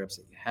of sales reps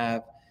that you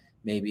have.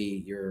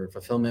 Maybe your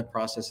fulfillment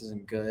process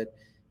isn't good.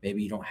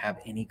 Maybe you don't have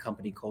any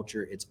company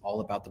culture. It's all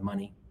about the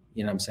money.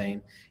 You know what I'm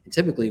saying? And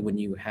typically, when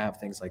you have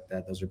things like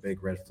that, those are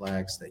big red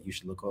flags that you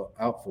should look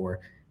out for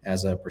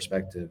as a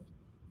prospective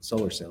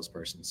solar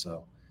salesperson.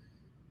 So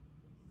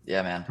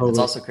Yeah, man. It's totally.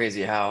 also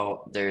crazy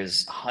how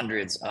there's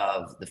hundreds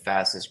of the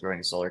fastest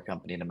growing solar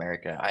company in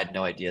America. I had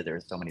no idea there were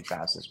so many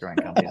fastest growing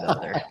companies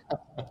out there.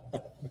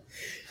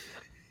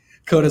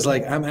 Coda's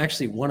like, I'm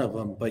actually one of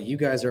them, but you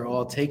guys are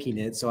all taking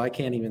it, so I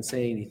can't even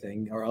say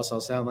anything, or else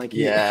I'll sound like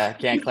you. Yeah,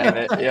 can't claim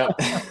it. Yep.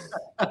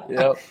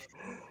 Yep.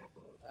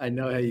 I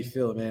know how you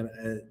feel, man.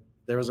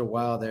 There was a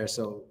while there.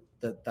 So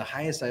the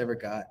highest I ever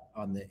got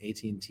on the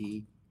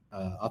AT&T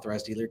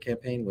authorized dealer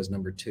campaign was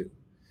number two,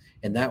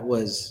 and that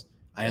was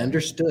I Yeah.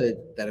 understood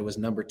that it was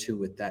number two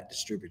with that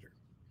distributor,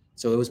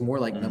 so it was more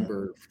like Mhm.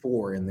 number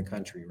four in the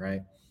country,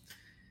 right?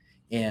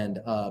 And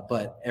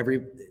but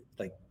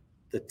like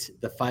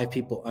the five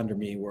people under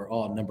me were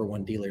all number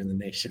one dealer in the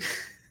nation.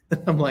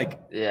 I'm like,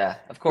 Yeah,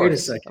 of wait a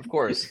course. second, Of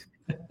course.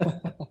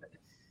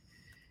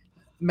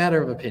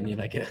 matter of opinion,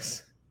 I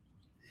guess.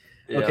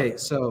 Okay,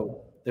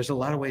 so there's a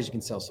lot of ways you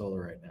can sell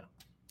solar right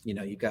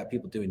now. You've got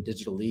people doing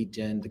digital lead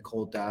gen to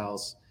cold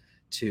dials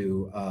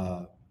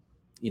to,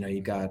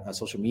 you've got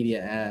social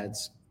media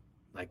ads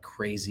like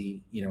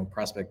crazy.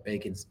 Prospect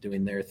Bacon's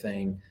doing their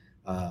thing,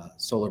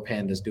 Solar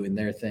Panda's doing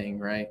their thing,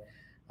 right?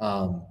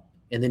 And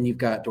then you've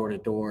got door to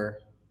door.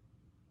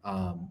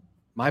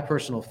 My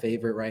personal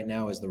favorite right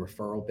now is the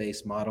referral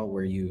based model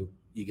where you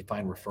can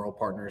find referral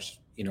partners.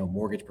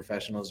 Mortgage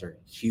professionals are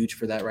huge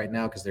for that right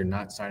now because they're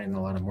not signing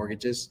a lot of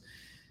mortgages,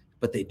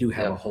 but they do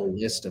have a whole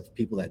list of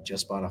people that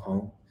just bought a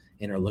home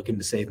and are looking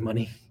to save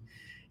money.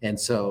 And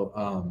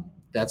so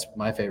that's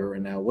my favorite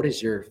right now. What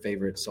is your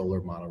favorite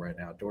solar model right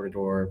now? Door to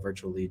door,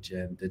 virtual lead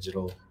gen,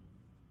 digital?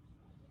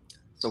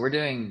 So we're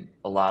doing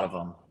a lot of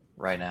them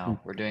right now.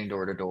 We're doing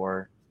door to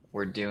door.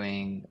 We're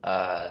doing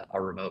a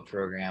remote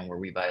program where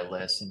we buy a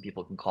list and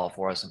people can call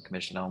for us and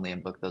commission only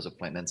and book those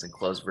appointments and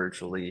close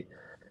virtually.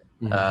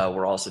 Mm-hmm.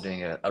 We're also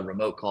doing a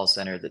remote call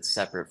center that's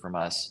separate from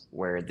us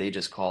where they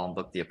just call and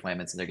book the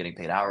appointments and they're getting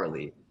paid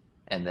hourly.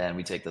 And then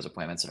we take those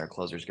appointments and our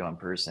closers go in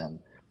person.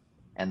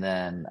 And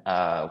then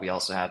we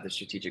also have the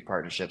strategic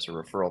partnerships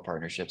or referral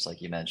partnerships,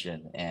 like you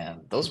mentioned, and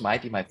those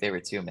might be my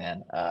favorite too,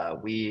 man.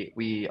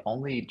 We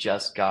only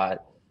just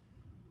got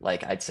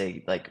like I'd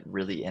say like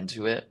really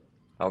into it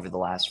over the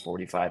last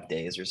 45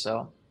 days or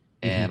so,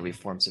 and Mm-hmm. we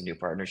formed some new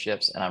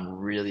partnerships, and I'm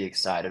really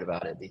excited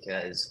about it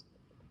because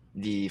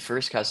the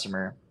first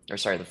customer, or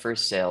sorry, the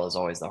first sale is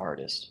always the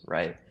hardest,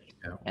 right?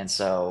 Yeah. And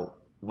so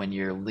when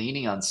you're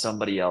leaning on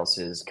somebody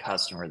else's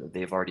customer that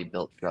they've already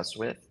built trust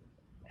with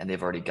and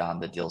they've already gotten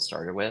the deal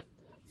started with,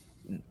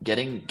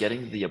 getting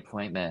the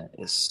appointment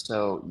is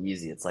so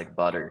easy. It's like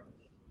butter.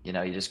 You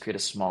just create a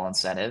small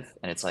incentive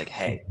and it's like,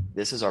 hey,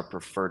 this is our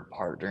preferred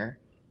partner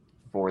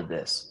for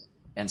this.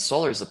 And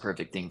solar is the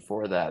perfect thing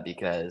for that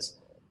because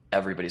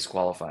everybody's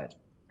qualified,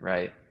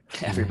 right?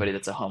 Mm-hmm. Everybody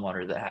that's a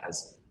homeowner that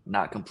has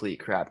not complete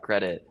crap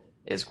credit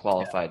is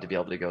qualified to be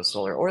able to go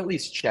solar or at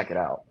least check it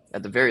out.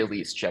 At the very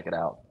least, check it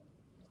out.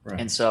 Right.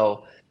 And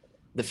so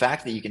the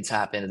fact that you can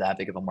tap into that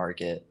big of a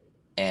market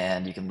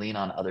and you can lean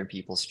on other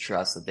people's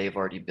trust that they've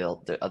already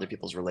built, the other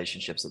people's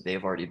relationships that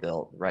they've already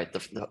built, right?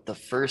 The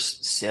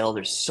first sale,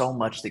 there's so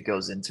much that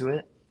goes into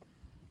it.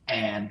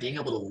 And being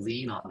able to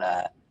lean on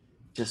that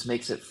just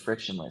makes it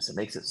frictionless. It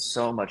makes it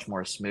so much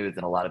more smooth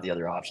than a lot of the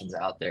other options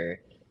out there.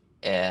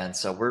 And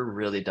so we're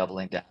really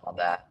doubling down on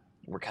that.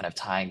 We're kind of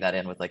tying that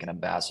in with like an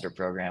ambassador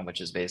program,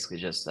 which is basically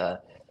just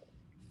a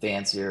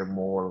fancier,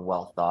 more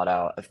well thought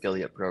out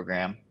affiliate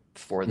program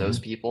for those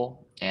Mm-hmm.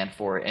 people and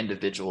for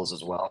individuals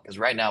as well. Because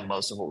right now,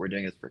 most of what we're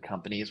doing is for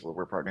companies where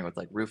we're partnering with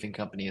like roofing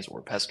companies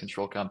or pest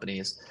control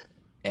companies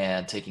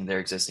and taking their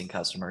existing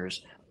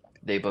customers.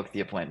 They book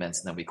the appointments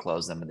and then we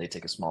close them and they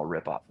take a small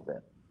rip off of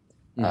it.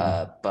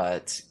 Mm-hmm.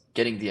 But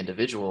getting the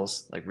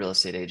individuals like real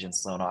estate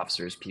agents, loan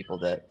officers, people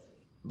that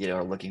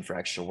are looking for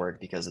extra work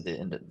because of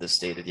the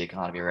state of the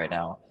economy right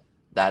now,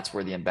 that's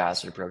where the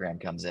ambassador program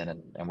comes in,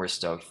 and we're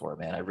stoked for it,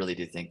 man. I really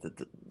do think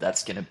that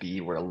that's going to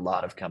be where a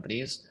lot of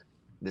companies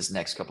this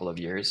next couple of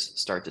years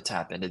start to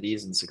tap into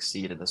these and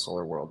succeed in the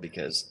solar world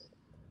because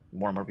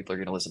more and more people are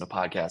going to listen to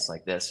podcasts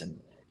like this and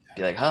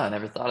be like, huh, I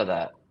never thought of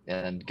that,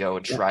 and go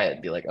and Yeah. try it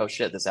and be like, oh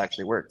shit, this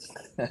actually works.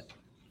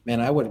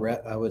 Man, I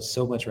would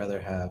so much rather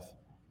have,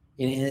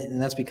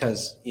 and that's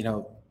because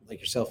like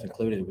yourself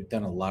included, we've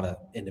done a lot of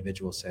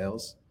individual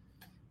sales,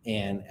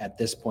 and at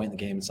this point in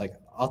the game, it's like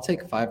I'll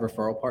take 5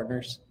 referral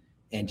partners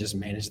and just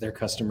manage their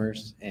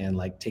customers and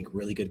like take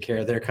really good care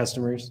of their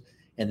customers,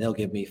 and they'll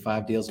give me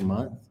 5 deals a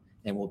month,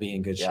 and we'll be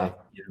in good Yeah, shape.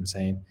 You know what I'm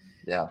saying?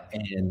 yeah,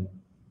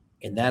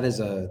 And that is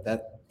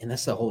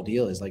that's the whole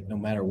deal, is like no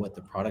matter what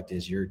the product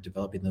is, you're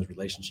developing those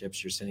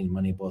relationships, you're sending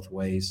money both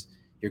ways,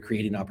 you're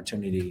creating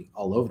opportunity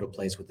all over the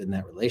place within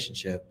that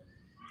relationship.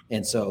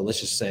 And so let's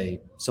just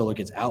say solar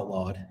gets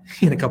outlawed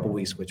in a couple of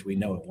weeks, which we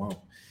know it won't.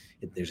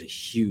 There's a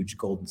huge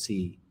golden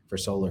sea for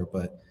solar,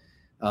 but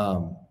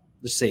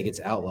let's say it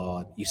gets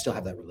outlawed, you still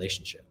have that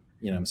relationship.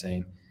 You know what I'm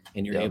saying?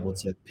 And you're yeah. able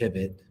to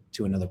pivot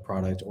to another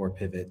product or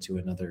pivot to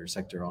another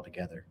sector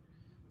altogether.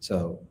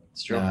 So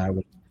It's no,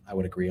 true. I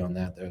would agree on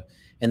that though.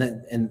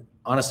 And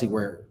honestly,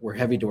 we're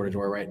heavy door to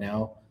door right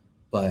now,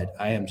 but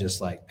I am just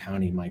like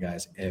pounding my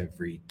guys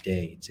every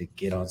day to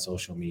get on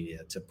social media,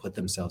 to put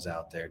themselves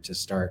out there, to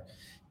start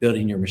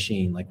building your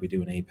machine like we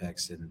do in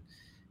Apex,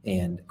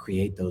 and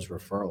create those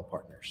referral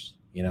partners.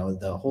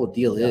 The whole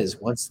deal Yeah, is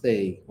once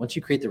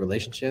you create the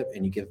relationship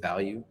and you give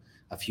value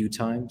a few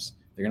times,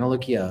 they're gonna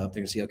look you up.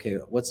 They're gonna see, okay,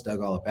 what's Doug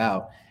all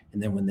about?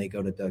 And then when they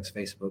go to Doug's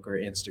Facebook or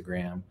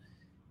Instagram,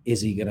 is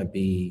he gonna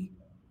be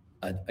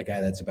a guy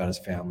that's about his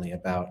family,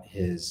 about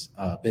his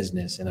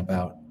business, and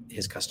about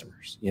his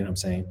customers? You know what I'm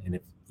saying? And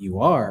if you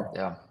are,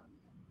 yeah,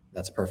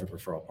 that's a perfect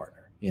referral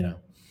partner.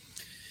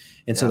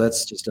 And so yeah.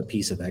 that's just a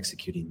piece of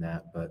executing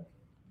that. But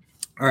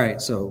all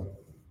right, so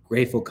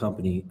Grateful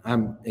Company,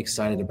 I'm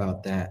excited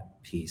about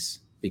that piece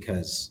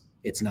because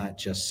it's not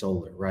just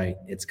solar, right?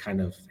 It's kind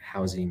of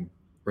housing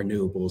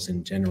renewables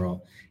in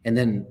general. And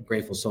then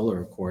Grateful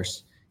Solar, of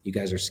course, you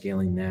guys are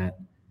scaling that.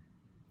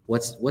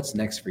 What's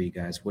next for you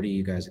guys? What are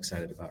you guys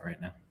excited about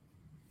right now?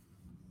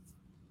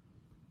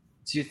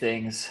 Two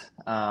things.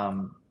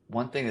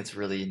 One thing that's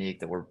really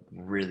unique that we're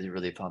really,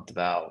 really pumped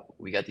about,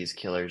 we got these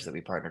killers that we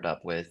partnered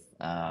up with,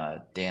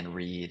 Dan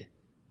Reed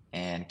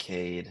and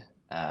Cade.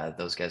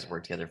 Those guys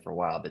worked together for a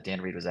while, but Dan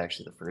Reed was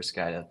actually the first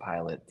guy to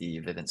pilot the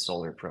Vivint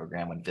Solar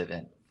program when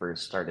Vivint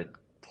first started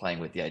playing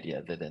with the idea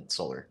of Vivint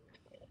Solar,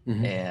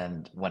 Mm-hmm.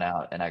 and went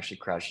out and actually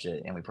crushed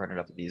it. And we partnered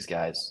up with these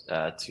guys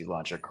to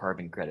launch our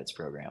carbon credits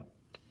program.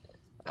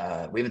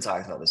 We haven't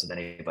talked about this with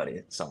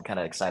anybody, so I'm kind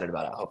of excited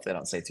about it. Hopefully, I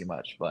don't say too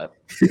much, but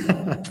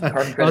carbon I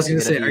was credits are going to going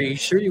to say, are be you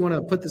sure you want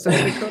to put this out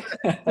in the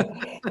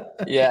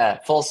code? yeah,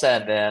 full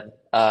send, man.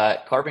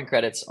 Carbon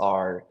credits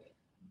are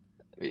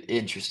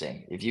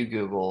interesting. If you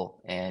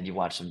Google and you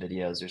watch some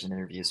videos, there's an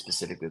interview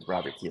specifically with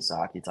Robert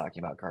Kiyosaki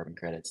talking about carbon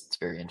credits. It's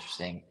very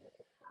interesting.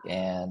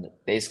 And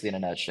basically, in a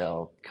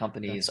nutshell, Okay.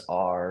 companies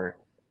are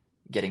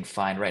getting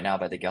fined right now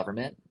by the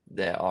government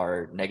that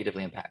are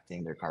negatively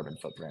impacting their carbon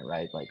footprint,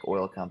 right? Like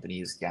oil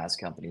companies, gas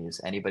companies,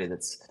 anybody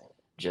that's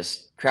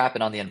just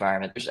crapping on the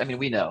environment. I mean,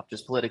 we know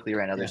just politically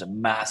right now, Yeah. there's a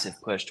massive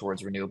push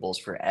towards renewables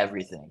for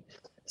everything.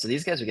 So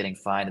these guys are getting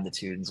fined in the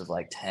tunes of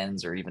like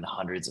tens or even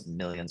hundreds of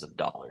millions of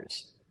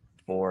dollars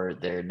for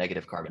their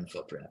negative carbon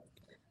footprint.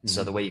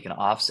 So the Mm-hmm. way you can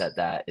offset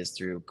that is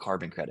through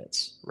carbon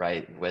credits,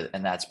 right?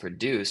 And that's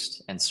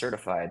produced and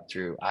certified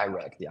through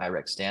IREC, the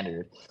IREC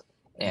standard.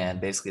 And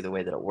Mm-hmm. basically, the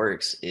way that it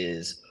works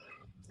is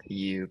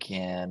you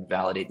can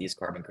validate these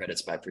carbon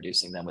credits by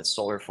producing them with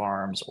solar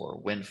farms or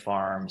wind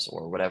farms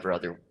or whatever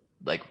other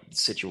like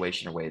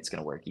situation or way it's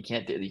going to work. You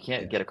can't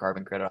Yeah. get a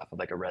carbon credit off of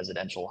like a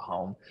residential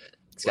home.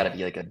 It's got to Right.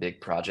 be like a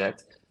big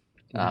project.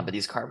 But Mm-hmm.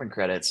 these carbon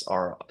credits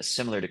are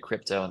similar to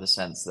crypto in the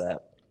sense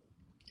that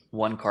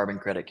one carbon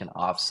credit can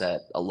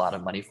offset a lot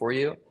of money for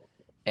you,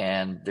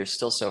 and they're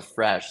still so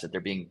fresh that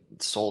they're being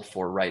sold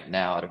for right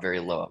now at a very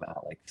low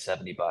amount, like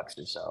 $70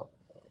 or so,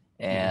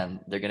 Mm-hmm. and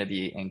they're going to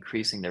be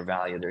increasing their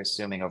value. They're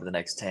assuming over the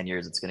next 10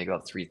 years it's going to go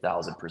up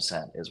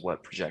 3,000% is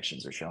what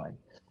projections are showing.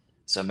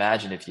 So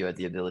imagine if you had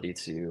the ability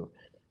to,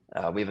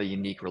 we have a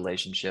unique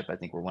relationship. I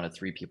think we're one of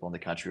three people in the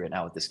country right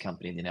now with this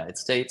company in the United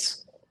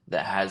States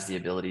that has the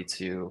ability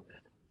to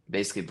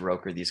basically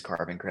broker these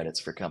carbon credits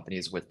for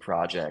companies with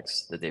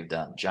projects that they've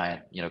done,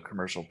 giant,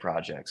 commercial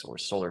projects or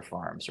solar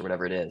farms or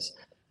whatever it is.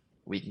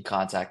 We can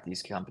contact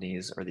these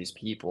companies or these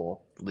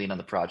people, lean on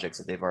the projects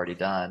that they've already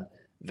done,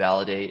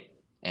 validate,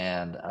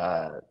 and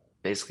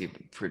basically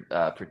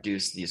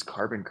produce these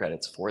carbon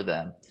credits for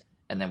them.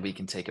 And then we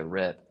can take a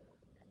rip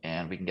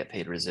and we can get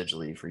paid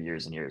residually for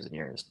years and years and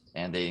years.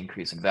 And they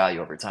increase in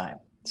value over time.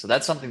 So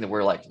that's something that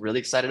we're like really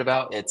excited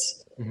about.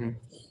 Mm-hmm.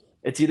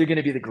 It's either going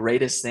to be the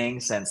greatest thing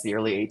since the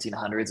early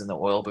 1800s and the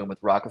oil boom with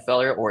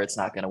Rockefeller, or it's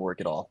not going to work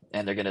at all.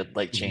 And they're going to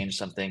like Mm-hmm. change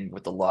something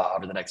with the law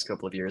over the next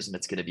couple of years and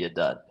it's going to be a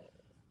dud.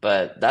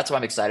 But that's why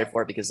I'm excited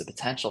for it because the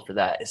potential for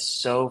that is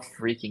so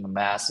freaking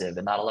massive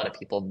and not a lot of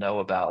people know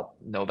about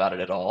it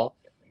at all.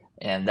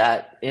 And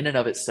that in and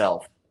of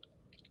itself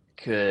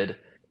could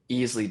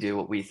easily do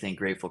what we think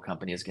Grateful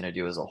Company is going to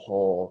do as a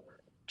whole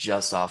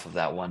just off of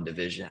that one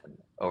division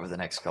over the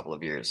next couple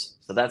of years.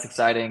 So that's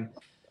exciting.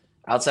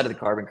 Outside of the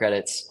carbon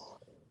credits,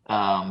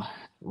 um,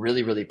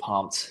 really, really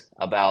pumped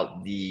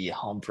about the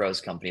Home Pros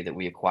company that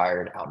we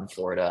acquired out in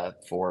Florida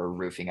for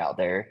roofing out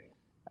there.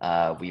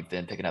 We've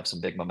been picking up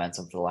some big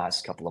momentum for the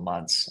last couple of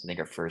months. I think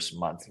our first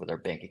month with our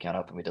bank account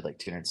open, we did like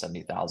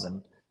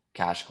 270,000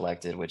 cash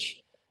collected,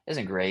 which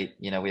isn't great.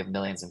 We have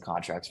millions in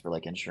contracts for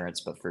like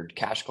insurance, but for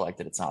cash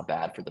collected, it's not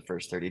bad for the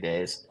first 30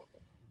 days.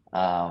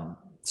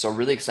 So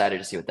really excited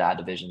to see what that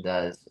division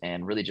does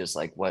and really just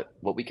like what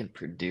we can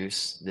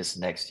produce this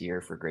next year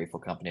for Grateful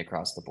Company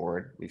across the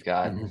board. We've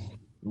got Mm-hmm.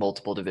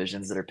 multiple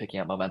divisions that are picking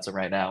up momentum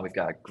right now. We've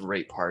got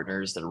great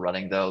partners that are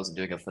running those and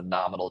doing a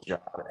phenomenal job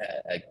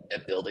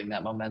at building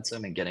that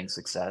momentum and getting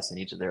success in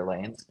each of their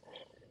lanes.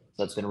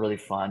 So it's been really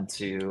fun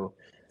to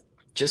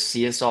just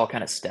see us all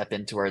kind of step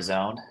into our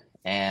zone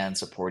and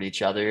support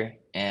each other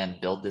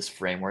and build this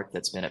framework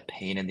that's been a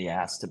pain in the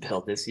ass to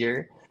build this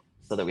year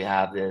so that we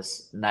have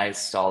this nice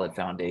solid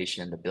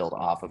foundation to build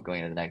off of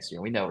going into the next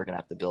year. We know we're going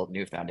to have to build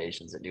new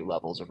foundations at new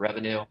levels of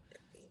revenue,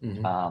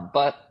 Mm-hmm.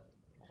 but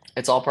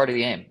it's all part of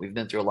the game. We've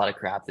been through a lot of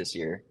crap this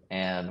year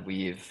and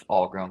we've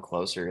all grown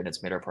closer and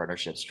it's made our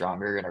partnership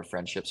stronger and our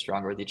friendship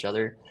stronger with each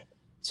other.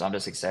 So I'm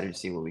just excited to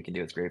see what we can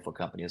do with Grateful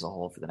Company as a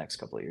whole for the next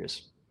couple of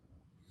years.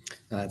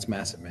 That's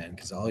massive, man,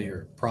 because all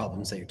your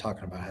problems that you're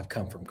talking about have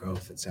come from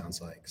growth, it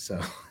sounds like. So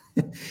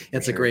For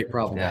it's a sure. great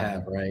problem to Yeah.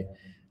 have, right?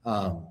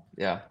 Um,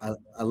 Yeah.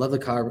 I love the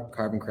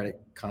carbon credit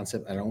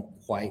concept. I don't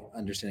quite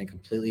understand it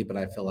completely, but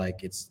I feel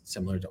like it's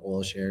similar to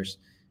oil shares,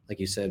 like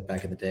you said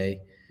back in the day.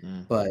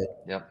 Mm. But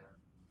Yep.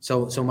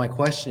 so my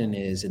question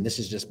is, and this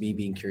is just me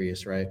being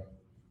curious, right?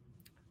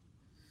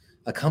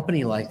 A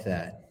company like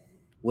that,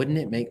 wouldn't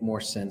it make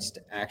more sense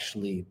to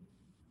actually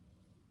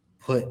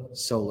put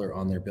solar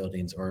on their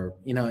buildings, or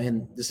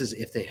and this is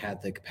if they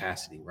had the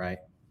capacity, right?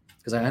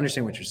 Because I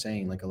understand what you're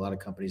saying, like a lot of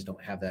companies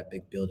don't have that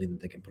big building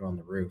that they can put on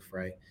the roof,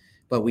 right?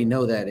 But we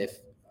know that if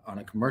on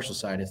a commercial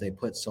side, if they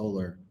put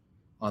solar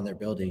on their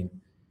building,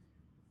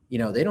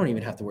 they don't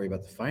even have to worry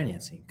about the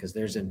financing because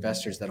there's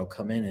investors that'll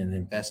come in and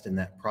invest in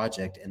that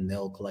project and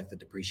they'll collect the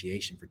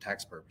depreciation for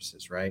tax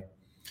purposes, right?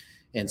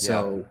 And Yeah.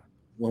 so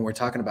when we're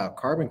talking about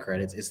carbon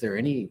credits, is there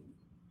any,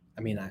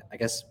 I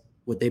guess,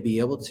 would they be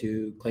able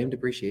to claim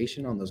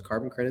depreciation on those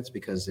carbon credits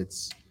because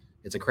it's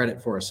a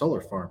credit for a solar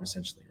farm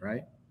essentially,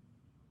 right?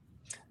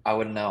 I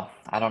wouldn't know.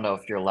 I don't know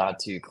if you're allowed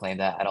to claim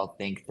that. I don't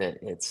think that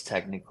it's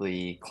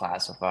technically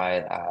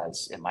classified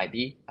as it might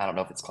be. I don't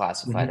know if it's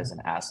classified as Hmm.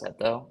 an asset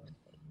though.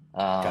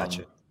 Um,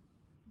 Gotcha.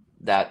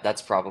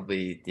 that's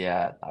probably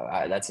yeah.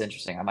 That's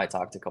interesting. I might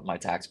talk to a couple of my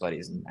tax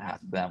buddies and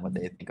ask them what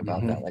they think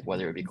about that, Hmm. like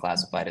whether it would be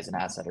classified as an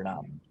asset or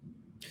not.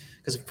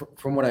 Because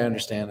from what I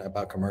understand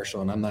about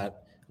commercial, and I'm not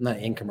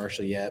in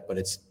commercial yet, but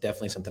it's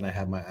definitely something I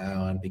have my eye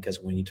on because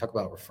when you talk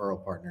about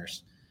referral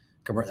partners,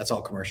 that's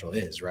all commercial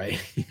is, right?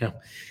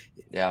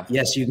 Yeah.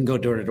 Yes, you can go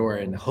door to door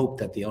and hope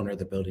that the owner of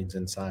the building's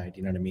inside.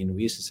 You know what I mean?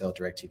 We used to sell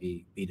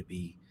DirecTV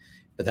B2B,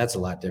 but that's a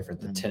lot different.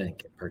 The Mm. tenant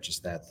can purchase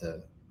that.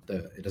 The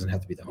it doesn't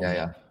have to be the Yeah.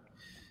 Yeah. homeowner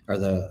or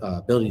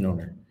the building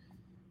owner.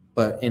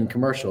 But in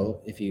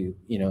commercial, if you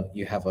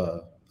have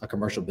a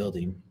commercial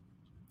building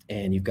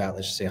and you've got,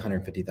 let's just say,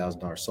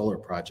 $150,000 solar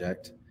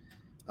project,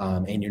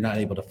 and you're not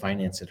able to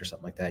finance it or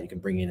something like that, you can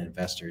bring in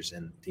investors,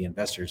 and the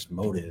investors'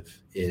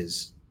 motive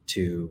is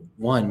to,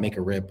 one, make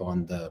a rip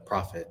on the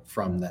profit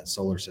from that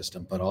solar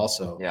system, but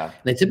also Yeah.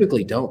 they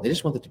typically don't. They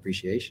just want the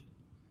depreciation,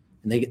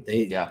 and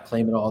they Yeah.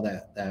 claim it all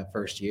that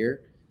first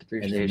year, and then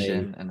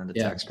Depreciation and then the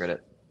yeah, tax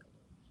credit.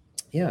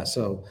 yeah.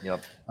 So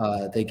Yep.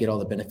 they get all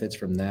the benefits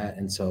from that,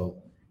 and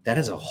so that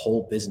is a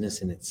whole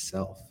business in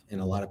itself. And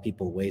a lot of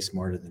people way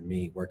smarter than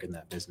me work in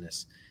that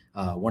business.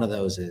 One of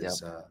those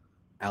is Yep.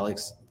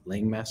 Alex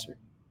Langmaster.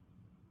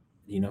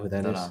 Do you know who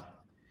that No. is? No.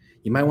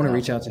 You might want to No.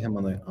 reach out to him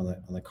on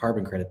the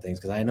carbon credit things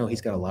because I know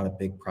he's got a lot of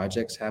big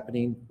projects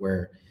happening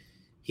where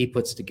he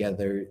puts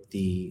together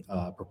the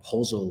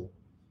proposal.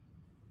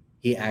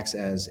 He acts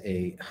as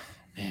a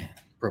man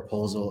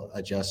proposal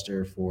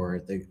adjuster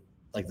for the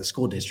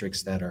school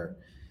districts that are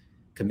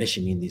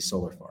commissioning these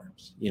solar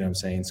farms. You know what I'm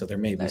saying? So there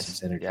may be some Nice.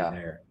 synergy Yeah.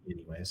 there,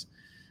 anyways.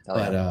 Hell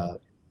But yeah.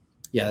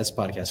 yeah, this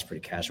podcast is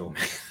pretty casual,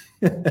 man.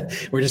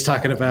 We're just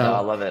talking No, I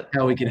about love it.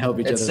 how we can help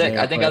each It's other sick. I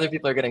there. think But other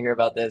people are going to hear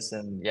about this,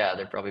 and yeah,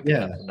 they're probably picking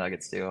up yeah, some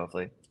nuggets too,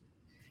 hopefully.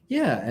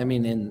 yeah.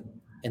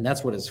 And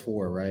that's what it's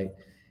for, right?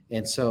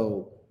 And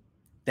so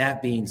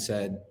that being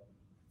said,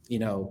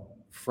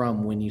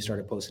 from when you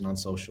started posting on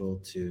social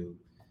to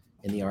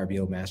in the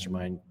RBO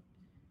mastermind,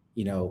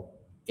 you know,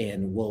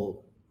 and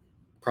we'll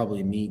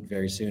probably meet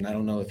very soon. I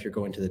don't know if you're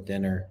going to the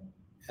dinner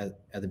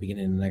at the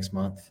beginning of the next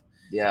month that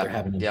they're Yeah.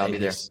 having in Yeah, I'll be there.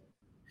 Vegas.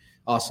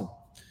 Awesome.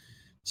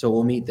 So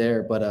we'll meet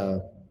there. But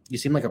you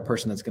seem like a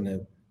person that's going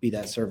to be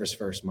that service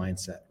first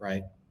mindset,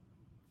 right?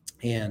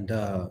 And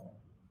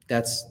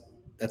that's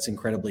that's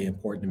incredibly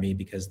important to me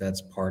because that's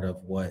part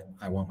of what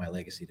I want my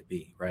legacy to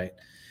be, right?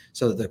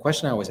 So the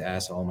question I always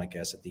ask all my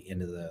guests at the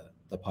end of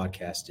the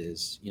podcast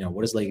is,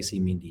 what does legacy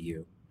mean to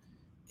you?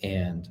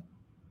 And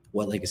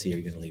what legacy are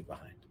you going to leave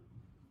behind?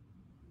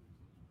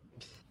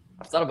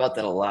 I've thought about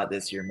that a lot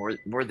this year,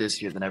 more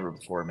this year than ever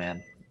before,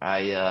 man.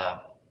 I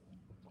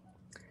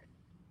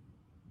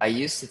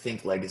used to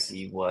think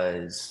legacy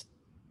was,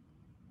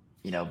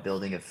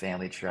 building a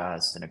family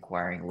trust and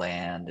acquiring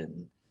land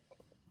and,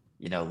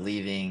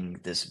 leaving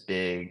this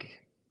big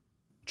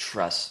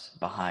trust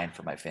behind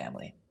for my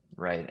family,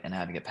 right? And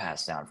having it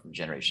passed down from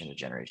generation to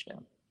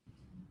generation.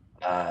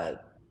 Uh,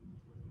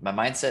 my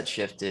mindset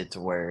shifted to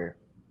where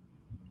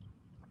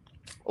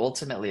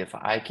ultimately, if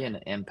I can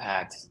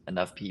impact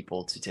enough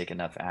people to take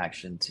enough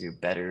action to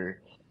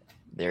better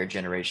their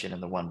generation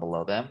and the one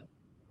below them,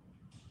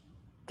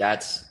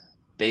 that's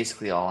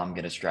basically all I'm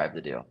going to strive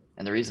to do.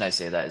 And the reason I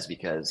say that is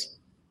because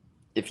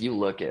if you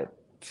look at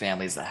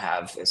families that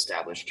have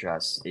established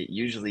trust, it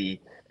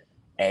usually,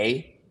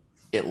 A,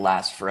 it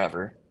lasts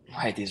forever,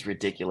 right? These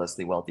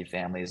ridiculously wealthy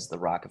families, the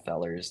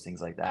Rockefellers,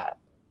 things like that.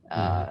 Mhm.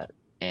 Uh,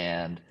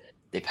 and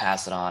they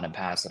pass it on and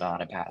pass it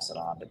on and pass it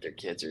on, but their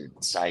kids are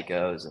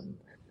psychos and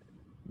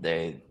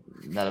they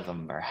none of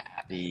them are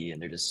happy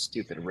and they're just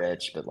stupid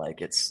rich, but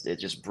like it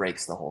just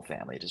breaks the whole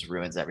family. It just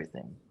ruins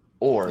everything.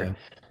 Yeah. Or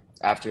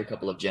after a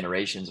couple of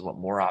generations, what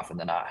more often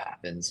than not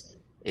happens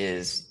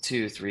is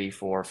 2, 3,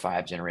 4,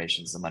 5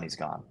 generations, the money's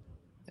gone.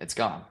 It's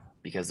gone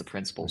because the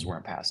principles Mhm.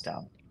 weren't passed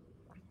down.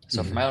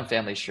 So for my Mhm. own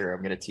family, sure,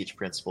 I'm going to teach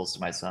principles to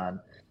my son.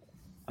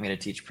 I'm going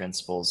to teach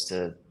principles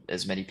to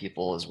as many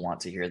people as want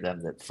to hear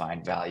them that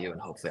find value,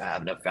 and hopefully I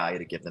have enough value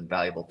to give them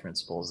valuable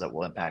principles that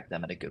will impact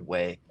them in a good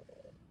way.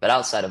 But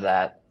outside of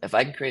that, if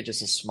I can create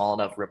just a small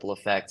enough ripple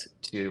effect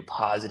to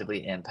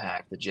positively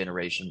impact the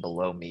generation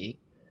below me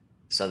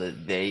so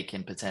that they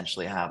can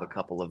potentially have a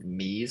couple of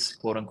me's,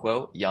 quote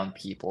unquote, young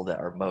people that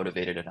are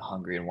motivated and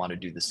hungry and want to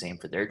do the same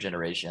for their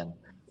generation,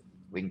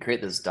 we can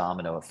create this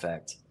domino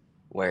effect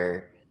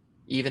where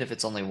even if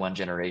it's only one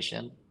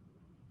generation,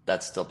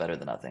 that's still better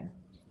than nothing.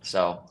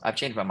 So I've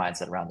changed my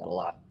mindset around that a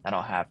lot. I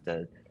don't have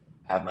to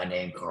have my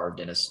name carved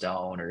in a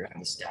stone or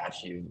have a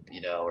statue,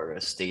 or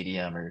a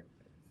stadium or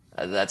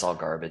That's all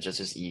garbage. It's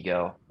just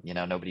ego.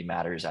 Nobody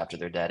matters after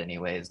they're dead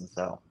anyways. And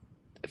so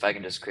if I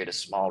can just create a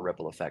small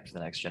ripple effect for the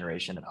next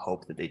generation and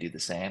hope that they do the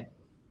same,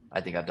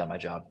 I think I've done my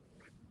job.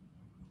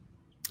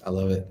 I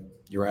love it.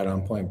 You're right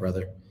on point,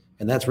 brother.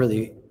 And that's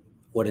really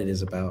what it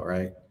is about,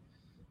 right?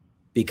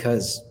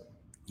 Because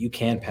you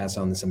can pass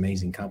on this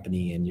amazing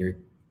company and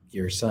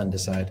your son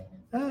decide,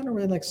 I don't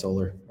really like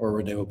solar or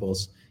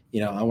renewables.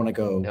 I want to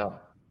go,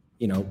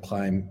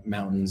 climb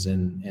mountains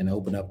and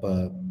open up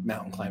a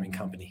mountain climbing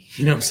company.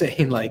 You know what I'm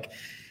saying? Like,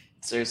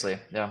 seriously.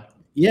 Yeah.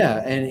 Yeah.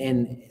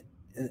 And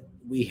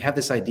we have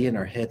this idea in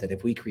our head that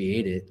if we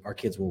create it, our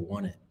kids will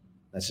want it.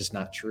 That's just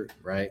not true.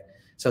 Right.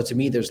 So to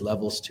me, there's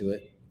levels to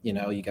it.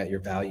 You got your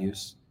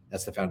values.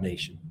 That's the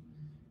foundation.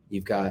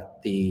 You've got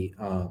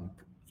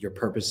your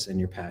purpose and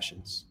your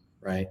passions,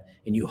 right?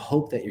 And you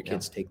hope that your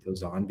kids take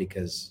those on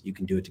because you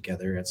can do it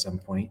together at some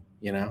point,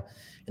 and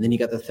then you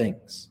got the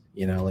things,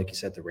 like you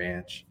said, the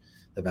ranch,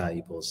 the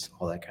valuables,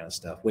 all that kind of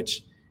stuff,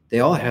 which they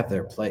all have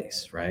their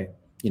place, right?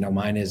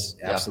 Mine is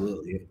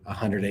absolutely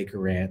 100-acre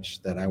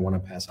ranch that I want to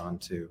pass on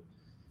to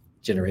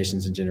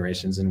generations and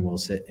generations, and will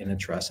sit in a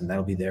trust, and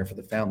that'll be there for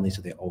the family,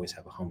 so they always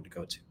have a home to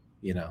go to.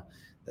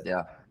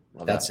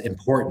 That's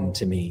important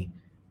to me.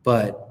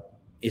 But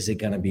is it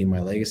going to be my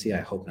legacy? I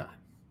hope not.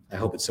 I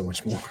hope it's so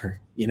much more.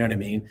 You know what I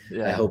mean?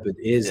 Yeah. I hope it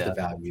is the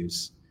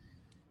values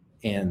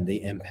and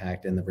the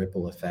impact and the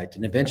ripple effect.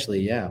 And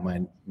eventually,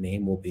 my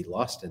name will be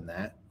lost in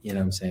that. You know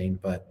what I'm saying?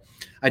 But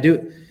I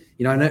do,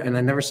 and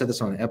I never said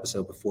this on an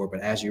episode before, but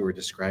as you were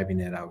describing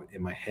it,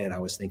 in my head, I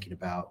was thinking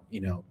about,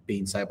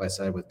 being side by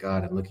side with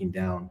God and looking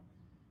down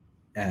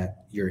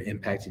at your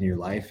impact in your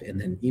life. And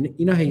then,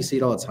 you know how you see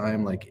it all the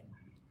time, like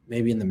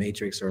maybe in the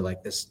Matrix, or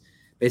like this,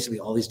 basically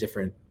all these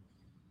different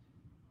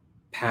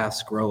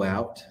paths grow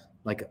out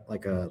like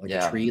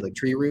a tree, like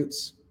tree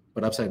roots,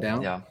 but upside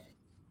down. Yeah.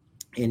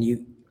 And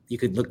you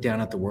could look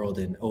down at the world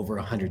and over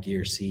 100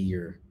 years see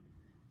your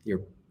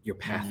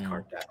path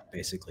carved out,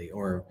 basically,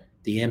 or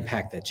the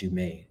impact that you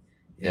made.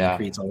 And it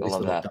creates all these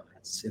little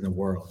dots in the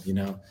world.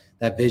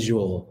 That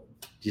visual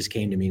just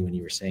came to me when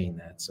you were saying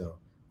that. So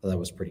that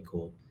was pretty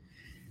cool.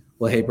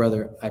 Well, hey,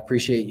 brother, I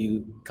appreciate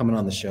you coming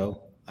on the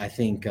show. I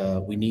think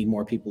we need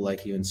more people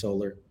like you in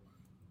solar,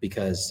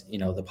 because,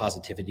 the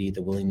positivity,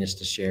 the willingness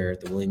to share,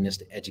 the willingness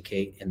to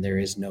educate, and there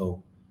is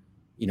no,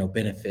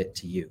 benefit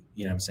to you.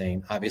 You know what I'm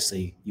saying?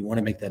 Obviously, you want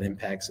to make that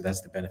impact, so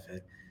that's the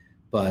benefit.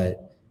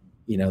 But,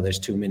 there's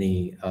too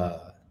many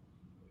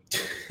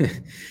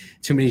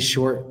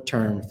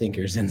short-term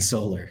thinkers in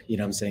solar. You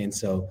know what I'm saying?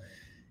 So,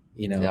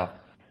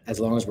 as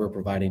long as we're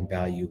providing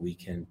value, we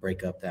can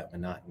break up that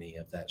monotony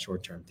of that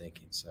short-term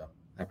thinking. So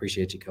I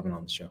appreciate you coming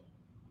on the show.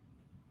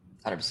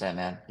 100%,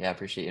 man. Yeah, I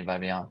appreciate you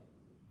inviting me on.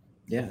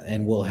 Yeah,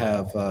 and we'll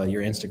have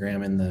your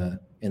Instagram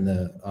in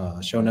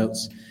the show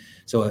notes.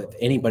 So if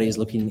anybody is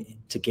looking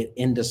to get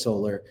into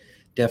solar,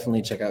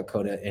 definitely check out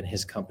Kota and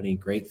his company,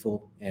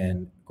 Grateful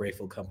and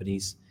Grateful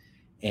Companies,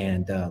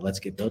 and let's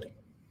get building.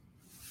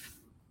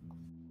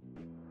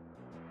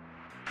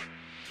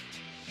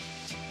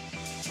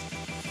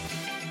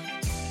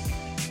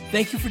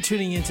 Thank you for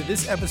tuning into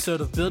this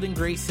episode of Building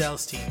Great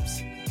Sales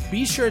Teams.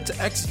 Be sure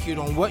to execute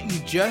on what you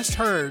just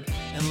heard,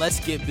 and let's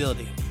get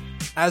building.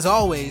 As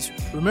always,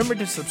 remember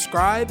to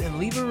subscribe and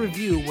leave a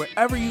review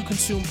wherever you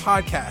consume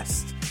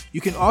podcasts.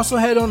 You can also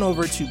head on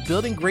over to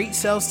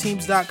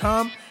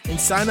buildinggreatsalesteams.com and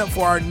sign up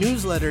for our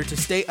newsletter to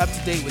stay up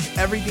to date with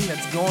everything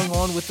that's going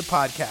on with the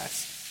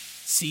podcast.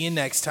 See you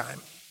next time.